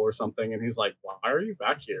payroll or something. And he's like, why are you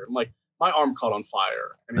back here? I'm like, my arm caught on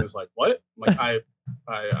fire. And he was like, what? I'm like,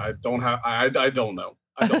 I don't know. I don't know.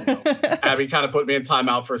 Abby kind of put me in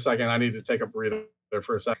timeout for a second. I need to take a breather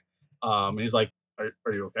for a second. And he's like,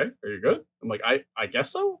 are you okay? Are you good? I'm like, I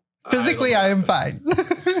guess so. Physically, I am fine.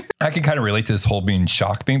 I can kind of relate to this whole being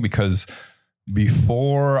shocked thing because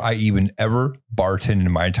before I even ever bartended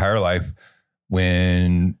in my entire life,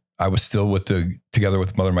 when I was still together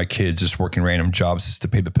with the mother of my kids, just working random jobs just to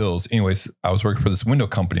pay the bills. Anyways, I was working for this window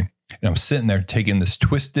company and I'm sitting there taking this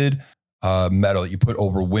twisted metal that you put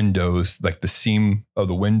over windows, like the seam of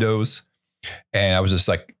the windows. And I was just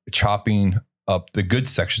like chopping up the good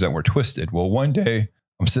sections that were twisted. Well, one day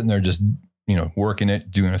I'm sitting there just, working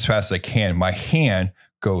it, doing as fast as I can. My hand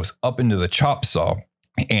goes up into the chop saw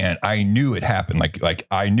and I knew it happened. Like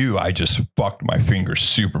I knew I just fucked my finger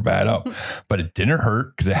super bad up, but it didn't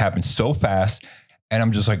hurt because it happened so fast. And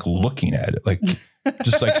I'm just like looking at it, like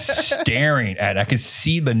just like staring at it. I could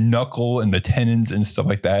see the knuckle and the tendons and stuff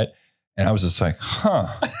like that. And I was just like,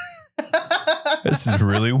 this is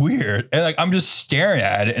really weird. And like, I'm just staring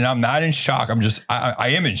at it and I'm not in shock. I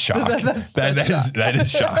am in shock. That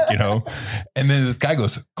is shock, And then this guy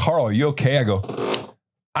goes, Carl, are you okay? I go,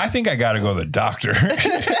 I think I got to go to the doctor.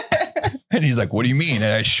 And he's like, what do you mean? And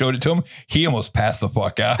I showed it to him. He almost passed the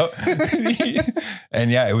fuck out. And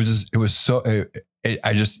yeah, it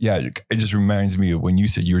just reminds me of when you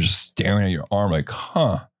said you were just staring at your arm like,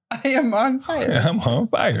 I am on fire. I'm on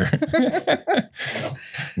fire.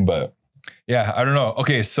 But yeah, I don't know.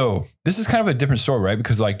 Okay, so this is kind of a different story, right?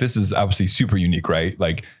 Because like this is obviously super unique, right?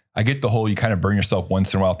 Like I get the whole you kind of burn yourself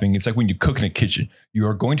once in a while thing. It's like when you cook in a kitchen, you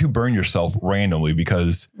are going to burn yourself randomly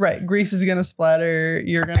because grease is going to splatter.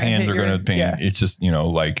 You're going to pans are going to thing. Yeah. It's just,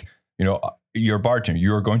 you're a bartender.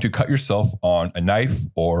 You are going to cut yourself on a knife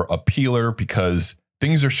or a peeler because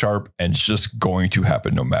things are sharp and it's just going to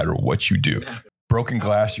happen no matter what you do. Broken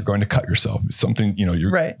glass, you're going to cut yourself. It's something,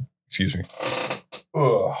 you're right. Excuse me.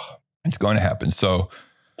 Ugh. It's going to happen. So,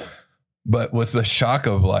 but with the shock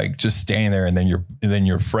of like just staying there and then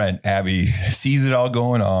your friend Abby sees it all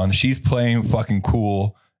going on. She's playing fucking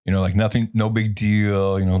cool, like nothing, no big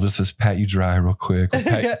deal. Let's just pat you dry real quick. Or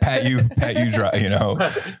pat you dry,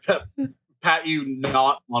 Pat you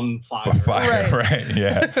not on fire. Right.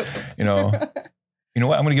 Yeah. You know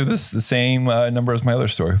what? I'm going to give this the same number as my other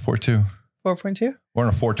story, 4.2. 4.2? We're on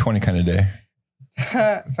a 420 kind of day.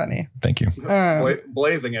 Funny. Thank you.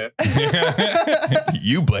 Blazing it.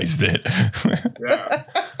 You blazed it.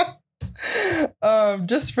 Yeah.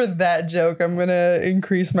 Just for that joke, I'm gonna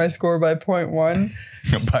increase my score by 0.1.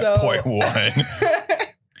 By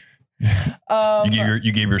 0.1.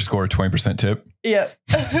 You gave your score a 20% tip. Yeah.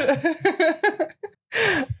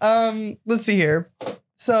 Let's see here.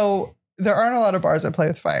 So there aren't a lot of bars that play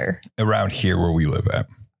with fire around here where we live at.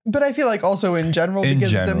 But I feel like also in general,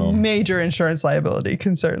 because it's a major insurance liability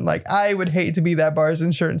concern. Like I would hate to be that bar's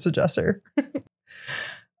insurance adjuster.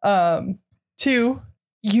 2,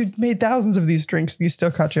 you made thousands of these drinks. You still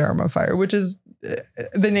caught your arm on fire, which is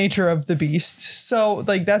the nature of the beast. So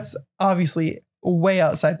like, that's obviously way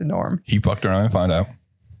outside the norm. He fucked around and found out.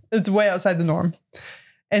 It's way outside the norm.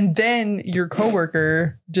 And then your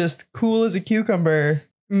coworker, just cool as a cucumber,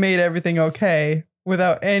 made everything okay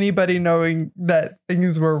without anybody knowing that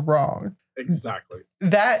things were wrong. Exactly.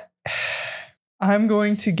 That I'm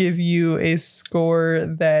going to give you a score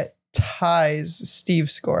that ties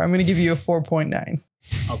Steve's score. I'm going to give you a 4.9.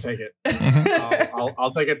 I'll take it.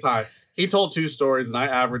 I'll take a tie. He told 2 stories and I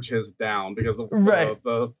averaged his down because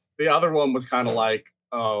the other one was kind of like,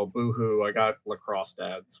 oh, boo-hoo, I got lacrosse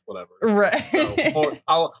dads, whatever. Right. So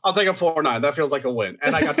I'll take a 4.9. That feels like a win.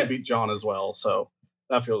 And I got to beat John as well, so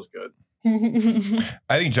that feels good.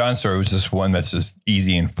 I think John's story was just one that's just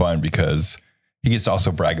easy and fun because he gets to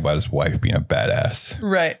also brag about his wife being a badass.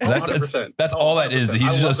 Right. That's all that is.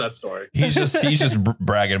 He's just that story. He's just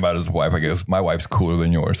bragging about his wife. I guess my wife's cooler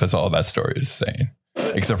than yours. That's all that story is saying.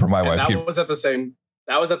 Except for my wife. That was at the same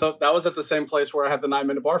That was at the same place where I had the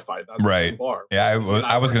 9-minute bar fight. That's Right. The same bar. Yeah,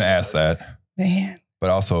 I was going to ask that. Man. But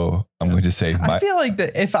also, I'm going to say, I feel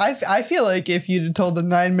like if you'd told the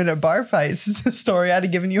 9-minute bar fight story, I'd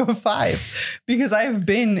have given you a 5 because I've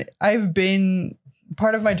been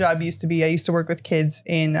part of my job used to work with kids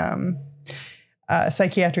in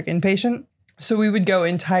psychiatric inpatient. So we would go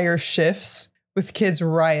entire shifts with kids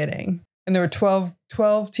rioting, and there were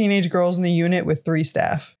 12 teenage girls in the unit with 3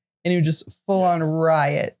 staff, and you would just full on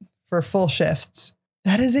riot for full shifts.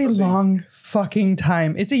 That is a long fucking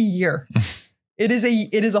time. It's a year. It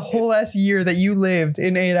is a whole ass year that you lived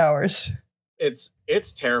in 8 hours. It's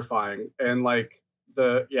terrifying. And like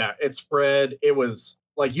it spread. It was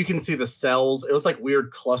like, you can see the cells. It was like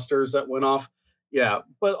weird clusters that went off. Yeah.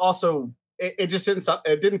 But also it just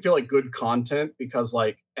didn't feel like good content because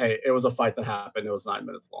like, hey, it was a fight that happened. It was 9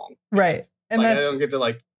 minutes long. Right. And like, that's, I don't get to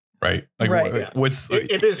like, right. Like what's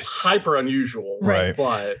it is hyper unusual. Right.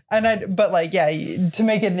 But to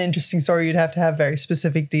make it an interesting story, you'd have to have very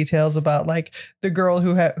specific details about like the girl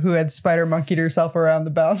who had spider monkeyed herself around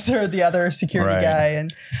the bouncer, the other security guy.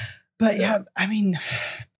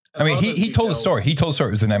 He told the story. He told the story.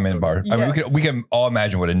 It was a 9-minute bar. Yeah. I mean, we can all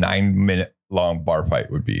imagine what a 9-minute long bar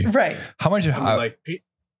fight would be. Right. How much?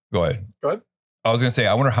 Go ahead. I was gonna say,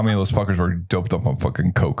 I wonder how many of those fuckers were doped up on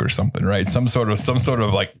fucking coke or something, right? Some sort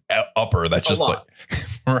of like upper that's just like,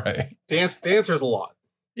 right. The answer's a lot.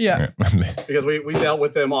 Yeah. Because we dealt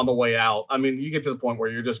with them on the way out. I mean, you get to the point where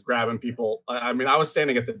you're just grabbing people. I mean, I was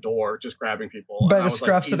standing at the door just grabbing people by the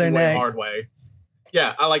scruffs of their neck. Hard way.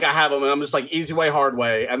 Yeah, I have them, and I'm just like, easy way, hard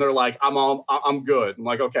way, and they're like, I'm good. I'm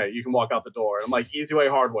like, okay, you can walk out the door. And I'm like, easy way,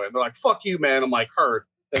 hard way. And they're like, fuck you, man. I'm like, hurt.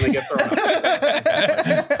 Then they get thrown out.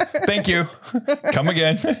 Thank you. Come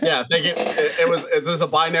again. Yeah, thank you. This is a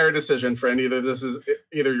binary decision, friend. Either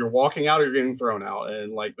you're walking out or you're getting thrown out,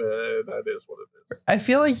 and like that is what it is. I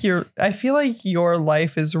feel like your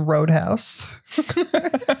life is Roadhouse.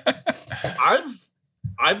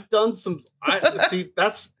 I've done some.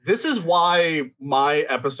 This is why my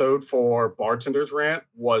episode for Bartender's Rant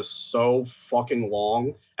was so fucking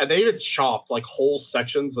long, and they even chopped like whole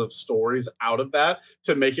sections of stories out of that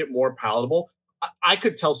to make it more palatable. I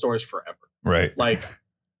could tell stories forever. Right. Like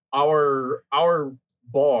our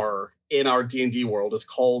bar in our D&D world is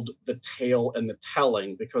called the tale and the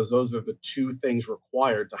telling because those are the two things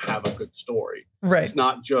required to have a good story. Right. It's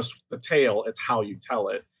not just the tale; it's how you tell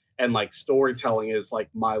it. And like storytelling is like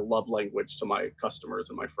my love language to my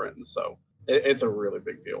customers and my friends. So it's a really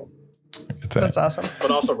big deal. That's awesome.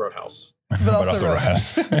 But also Roadhouse. But also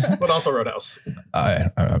Roadhouse. But also Roadhouse.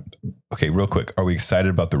 Okay, real quick. Are we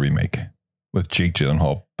excited about the remake with Jake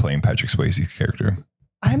Gyllenhaal playing Patrick Swayze's character?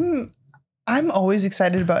 I'm always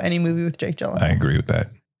excited about any movie with Jake Gyllenhaal. I agree with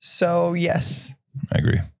that. So yes. I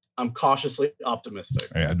agree. I'm cautiously optimistic.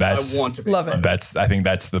 Yeah, I want to be love excited. it. I think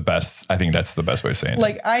that's the best way of saying it.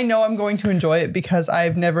 Like, I know I'm going to enjoy it because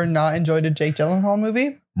I've never not enjoyed a Jake Gyllenhaal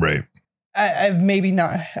movie. Right. I have maybe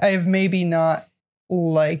not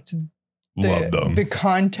liked the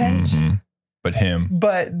content, but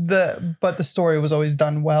the story was always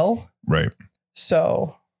done well. Right.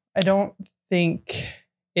 So I don't think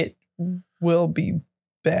it will be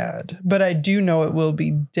bad, but I do know it will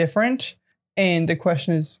be different. And the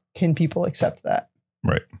question is, can people accept that?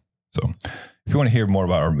 Right. So if you want to hear more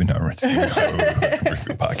about our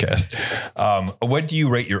podcast, what do you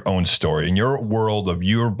rate your own story in your world of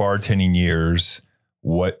your bartending years?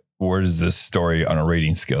 Where does this story on a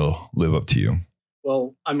rating scale live up to you?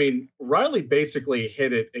 Well, I mean, Riley basically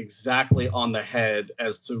hit it exactly on the head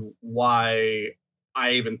as to why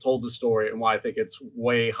I even told the story and why I think it's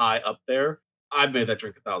way high up there. I've made that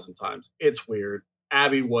drink 1,000 times. It's weird.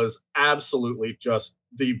 Abby was absolutely just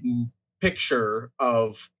the picture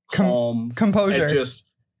of calm composure, and just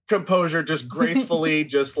gracefully,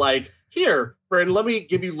 just like, here, Brandon, let me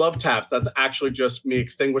give you love taps. That's actually just me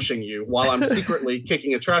extinguishing you while I'm secretly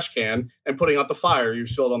kicking a trash can and putting out the fire you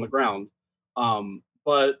spilled on the ground.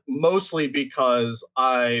 But mostly because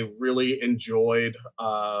I really enjoyed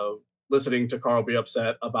listening to Carl be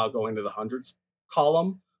upset about going to the hundreds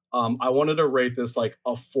column. I wanted to rate this like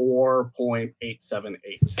a 4.878.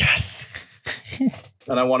 Yes.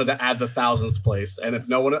 And I wanted to add the thousands place. And if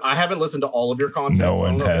no one, I haven't listened to all of your content. No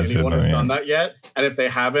one has done that yet. And if they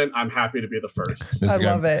haven't, I'm happy to be the first. I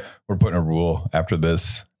love it. We're putting a rule after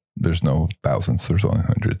this. There's no thousands. There's only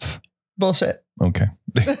hundreds. Bullshit. Okay.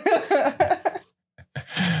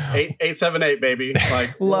 878, baby.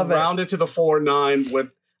 Like, love it. Round it to the 4.9 with.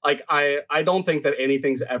 Like, I don't think that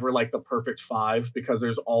anything's ever like the perfect 5 because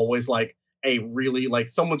there's always like a really like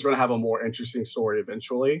someone's going to have a more interesting story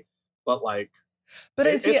eventually. But like But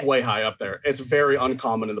it's way high up there. It's very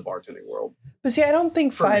uncommon in the bartending world. But see, I don't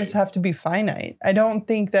think fives have to be finite. I don't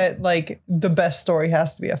think that like the best story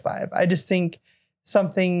has to be a 5. I just think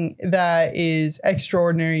something that is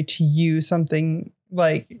extraordinary to you, something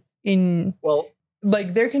like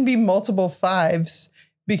like there can be multiple 5s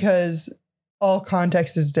because all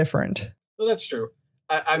context is different. Well, that's true.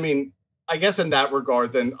 I mean, I guess in that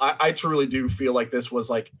regard, then I truly do feel like this was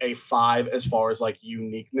like a 5 as far as like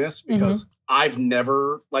uniqueness, because I've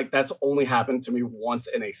never, like, that's only happened to me once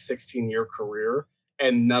in a 16-year career.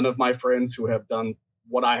 And none of my friends who have done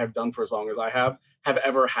what I have done for as long as I have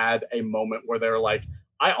ever had a moment where they're like,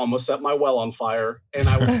 I almost set my well on fire and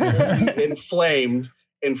I was fully inflamed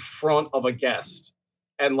in front of a guest.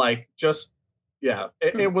 And like, just, yeah,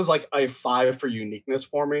 it was like a 5 for uniqueness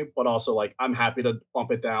for me, but also like, I'm happy to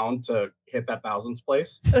bump it down to hit that thousands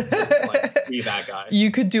place. Like, be that guy. You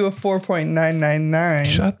could do a 4.999.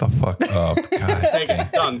 Shut the fuck up. God. Okay,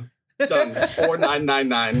 done.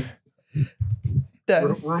 4.999.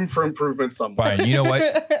 Room for improvement somewhere. Fine. You know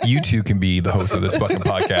what? You two can be the host of this fucking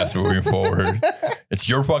podcast moving forward. It's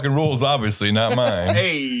your fucking rules, obviously, not mine.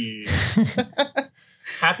 Hey.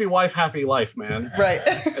 Happy wife, happy life, man. Right.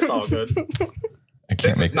 It's all good.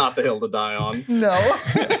 This is not the hill to die on. No.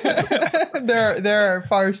 there are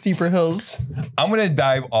far steeper hills. I'm going to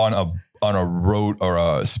dive on a road or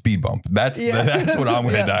a speed bump. That's what I'm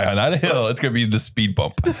going to die on. Not a hill. It's going to be the speed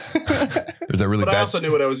bump. There's a really but bad. I also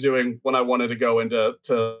knew what I was doing when I wanted to go into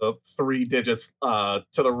 3 digits to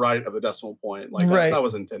the right of the decimal point. Like that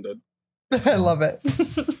was intended. I love it.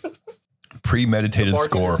 Premeditated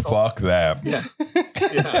score. Fuck that. Yeah.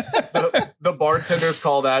 The bartenders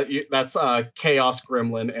call that's chaos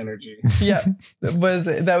gremlin energy. Yeah.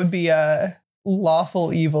 That would be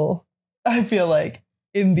lawful evil, I feel like.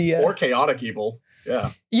 In the or chaotic evil. Yeah.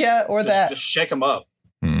 Yeah, or just shake them up.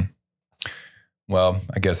 Well,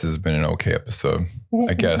 I guess this has been an okay episode.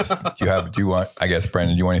 I guess. Do you want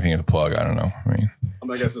Brandon, do you want anything to plug? I don't know. I mean, I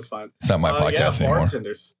guess it's fine. It's not my podcast anymore.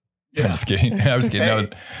 Bartenders. Yeah. I'm just kidding. Hey. No.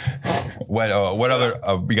 What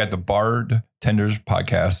other we got the Bartenders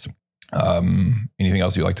podcast. Anything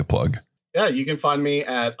else you'd like to plug? Yeah, you can find me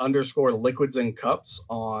at _liquids and cups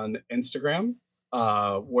on Instagram.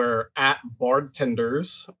 We're at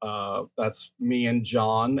Bartenders. That's me and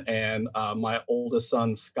John and my oldest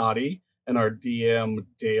son Scotty and our DM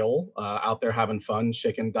Dale out there having fun,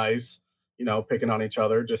 shaking dice, picking on each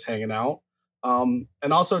other, just hanging out. And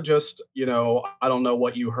also just, I don't know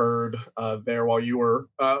what you heard there while you were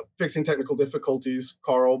fixing technical difficulties,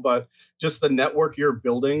 Carl, but just the network you're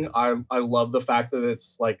building. I love the fact that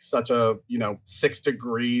it's like such a, 6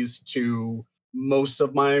 degrees to most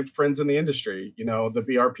of my friends in the industry. The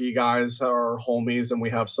BRP guys are homies and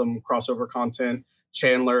we have some crossover content.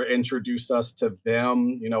 Chandler introduced us to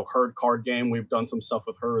them, Herd Card Game. We've done some stuff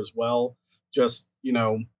with her as well. Just,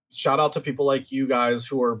 shout out to people like you guys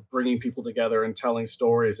who are bringing people together and telling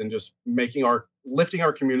stories and just lifting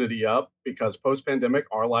our community up, because post-pandemic,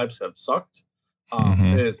 our lives have sucked.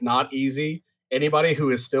 It is not easy. Anybody who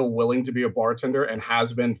is still willing to be a bartender and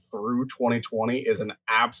has been through 2020 is an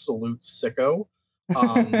absolute sicko.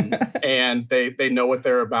 And they know what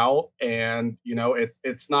they're about. And,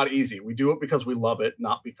 it's not easy. We do it because we love it,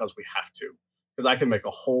 not because we have to. Because I can make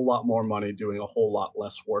a whole lot more money doing a whole lot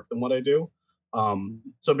less work than what I do.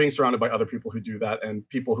 So being surrounded by other people who do that and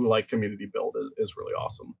people who like community build is really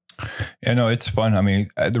awesome. Yeah, no, it's fun. I mean,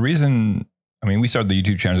 we started the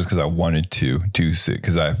YouTube channel just because I wanted to see,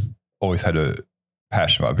 because I've always had a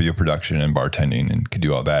passion about video production and bartending and could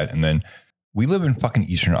do all that. And then we live in fucking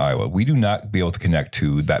Eastern Iowa. We do not be able to connect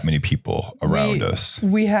to that many people around us.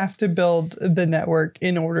 We have to build the network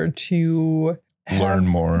in order to learn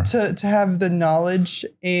more, to have the knowledge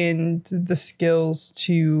and the skills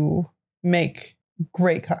to make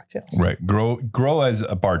great cocktails. Right. Grow as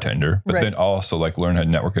a bartender, but then also like learn how to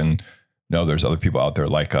network and know there's other people out there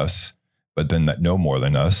like us, but then that know more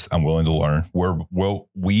than us. I'm willing to learn.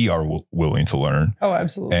 We are willing to learn. Oh,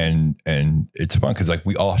 absolutely. And it's fun because like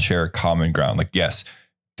we all share common ground. Like, yes,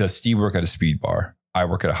 does Steve work at a speed bar? I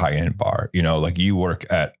work at a high end bar. Like you worked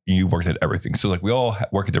at everything. So like we all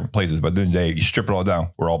work at different places, but at the end of the day, you strip it all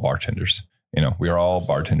down. We're all bartenders. We are all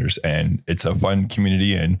bartenders, and it's a fun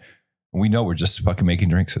community. And we know we're just fucking making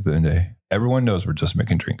drinks at the end of the day. Everyone knows we're just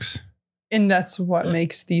making drinks. And that's what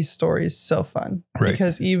makes these stories so fun. Right.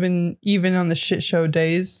 Because even on the shit show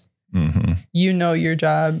days, your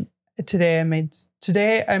job. Today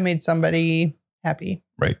I made somebody happy.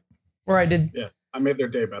 Right. Or I did. Yeah. I made their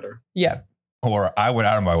day better. Yeah. Or I went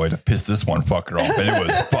out of my way to piss this one fucker off, and it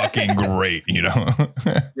was fucking great,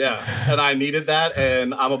 Yeah. And I needed that.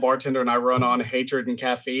 And I'm a bartender and I run on hatred and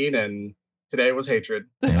caffeine, and Today was hatred.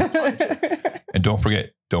 That's fine too. And don't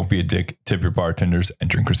forget, don't be a dick. Tip your bartenders and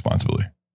drink responsibly.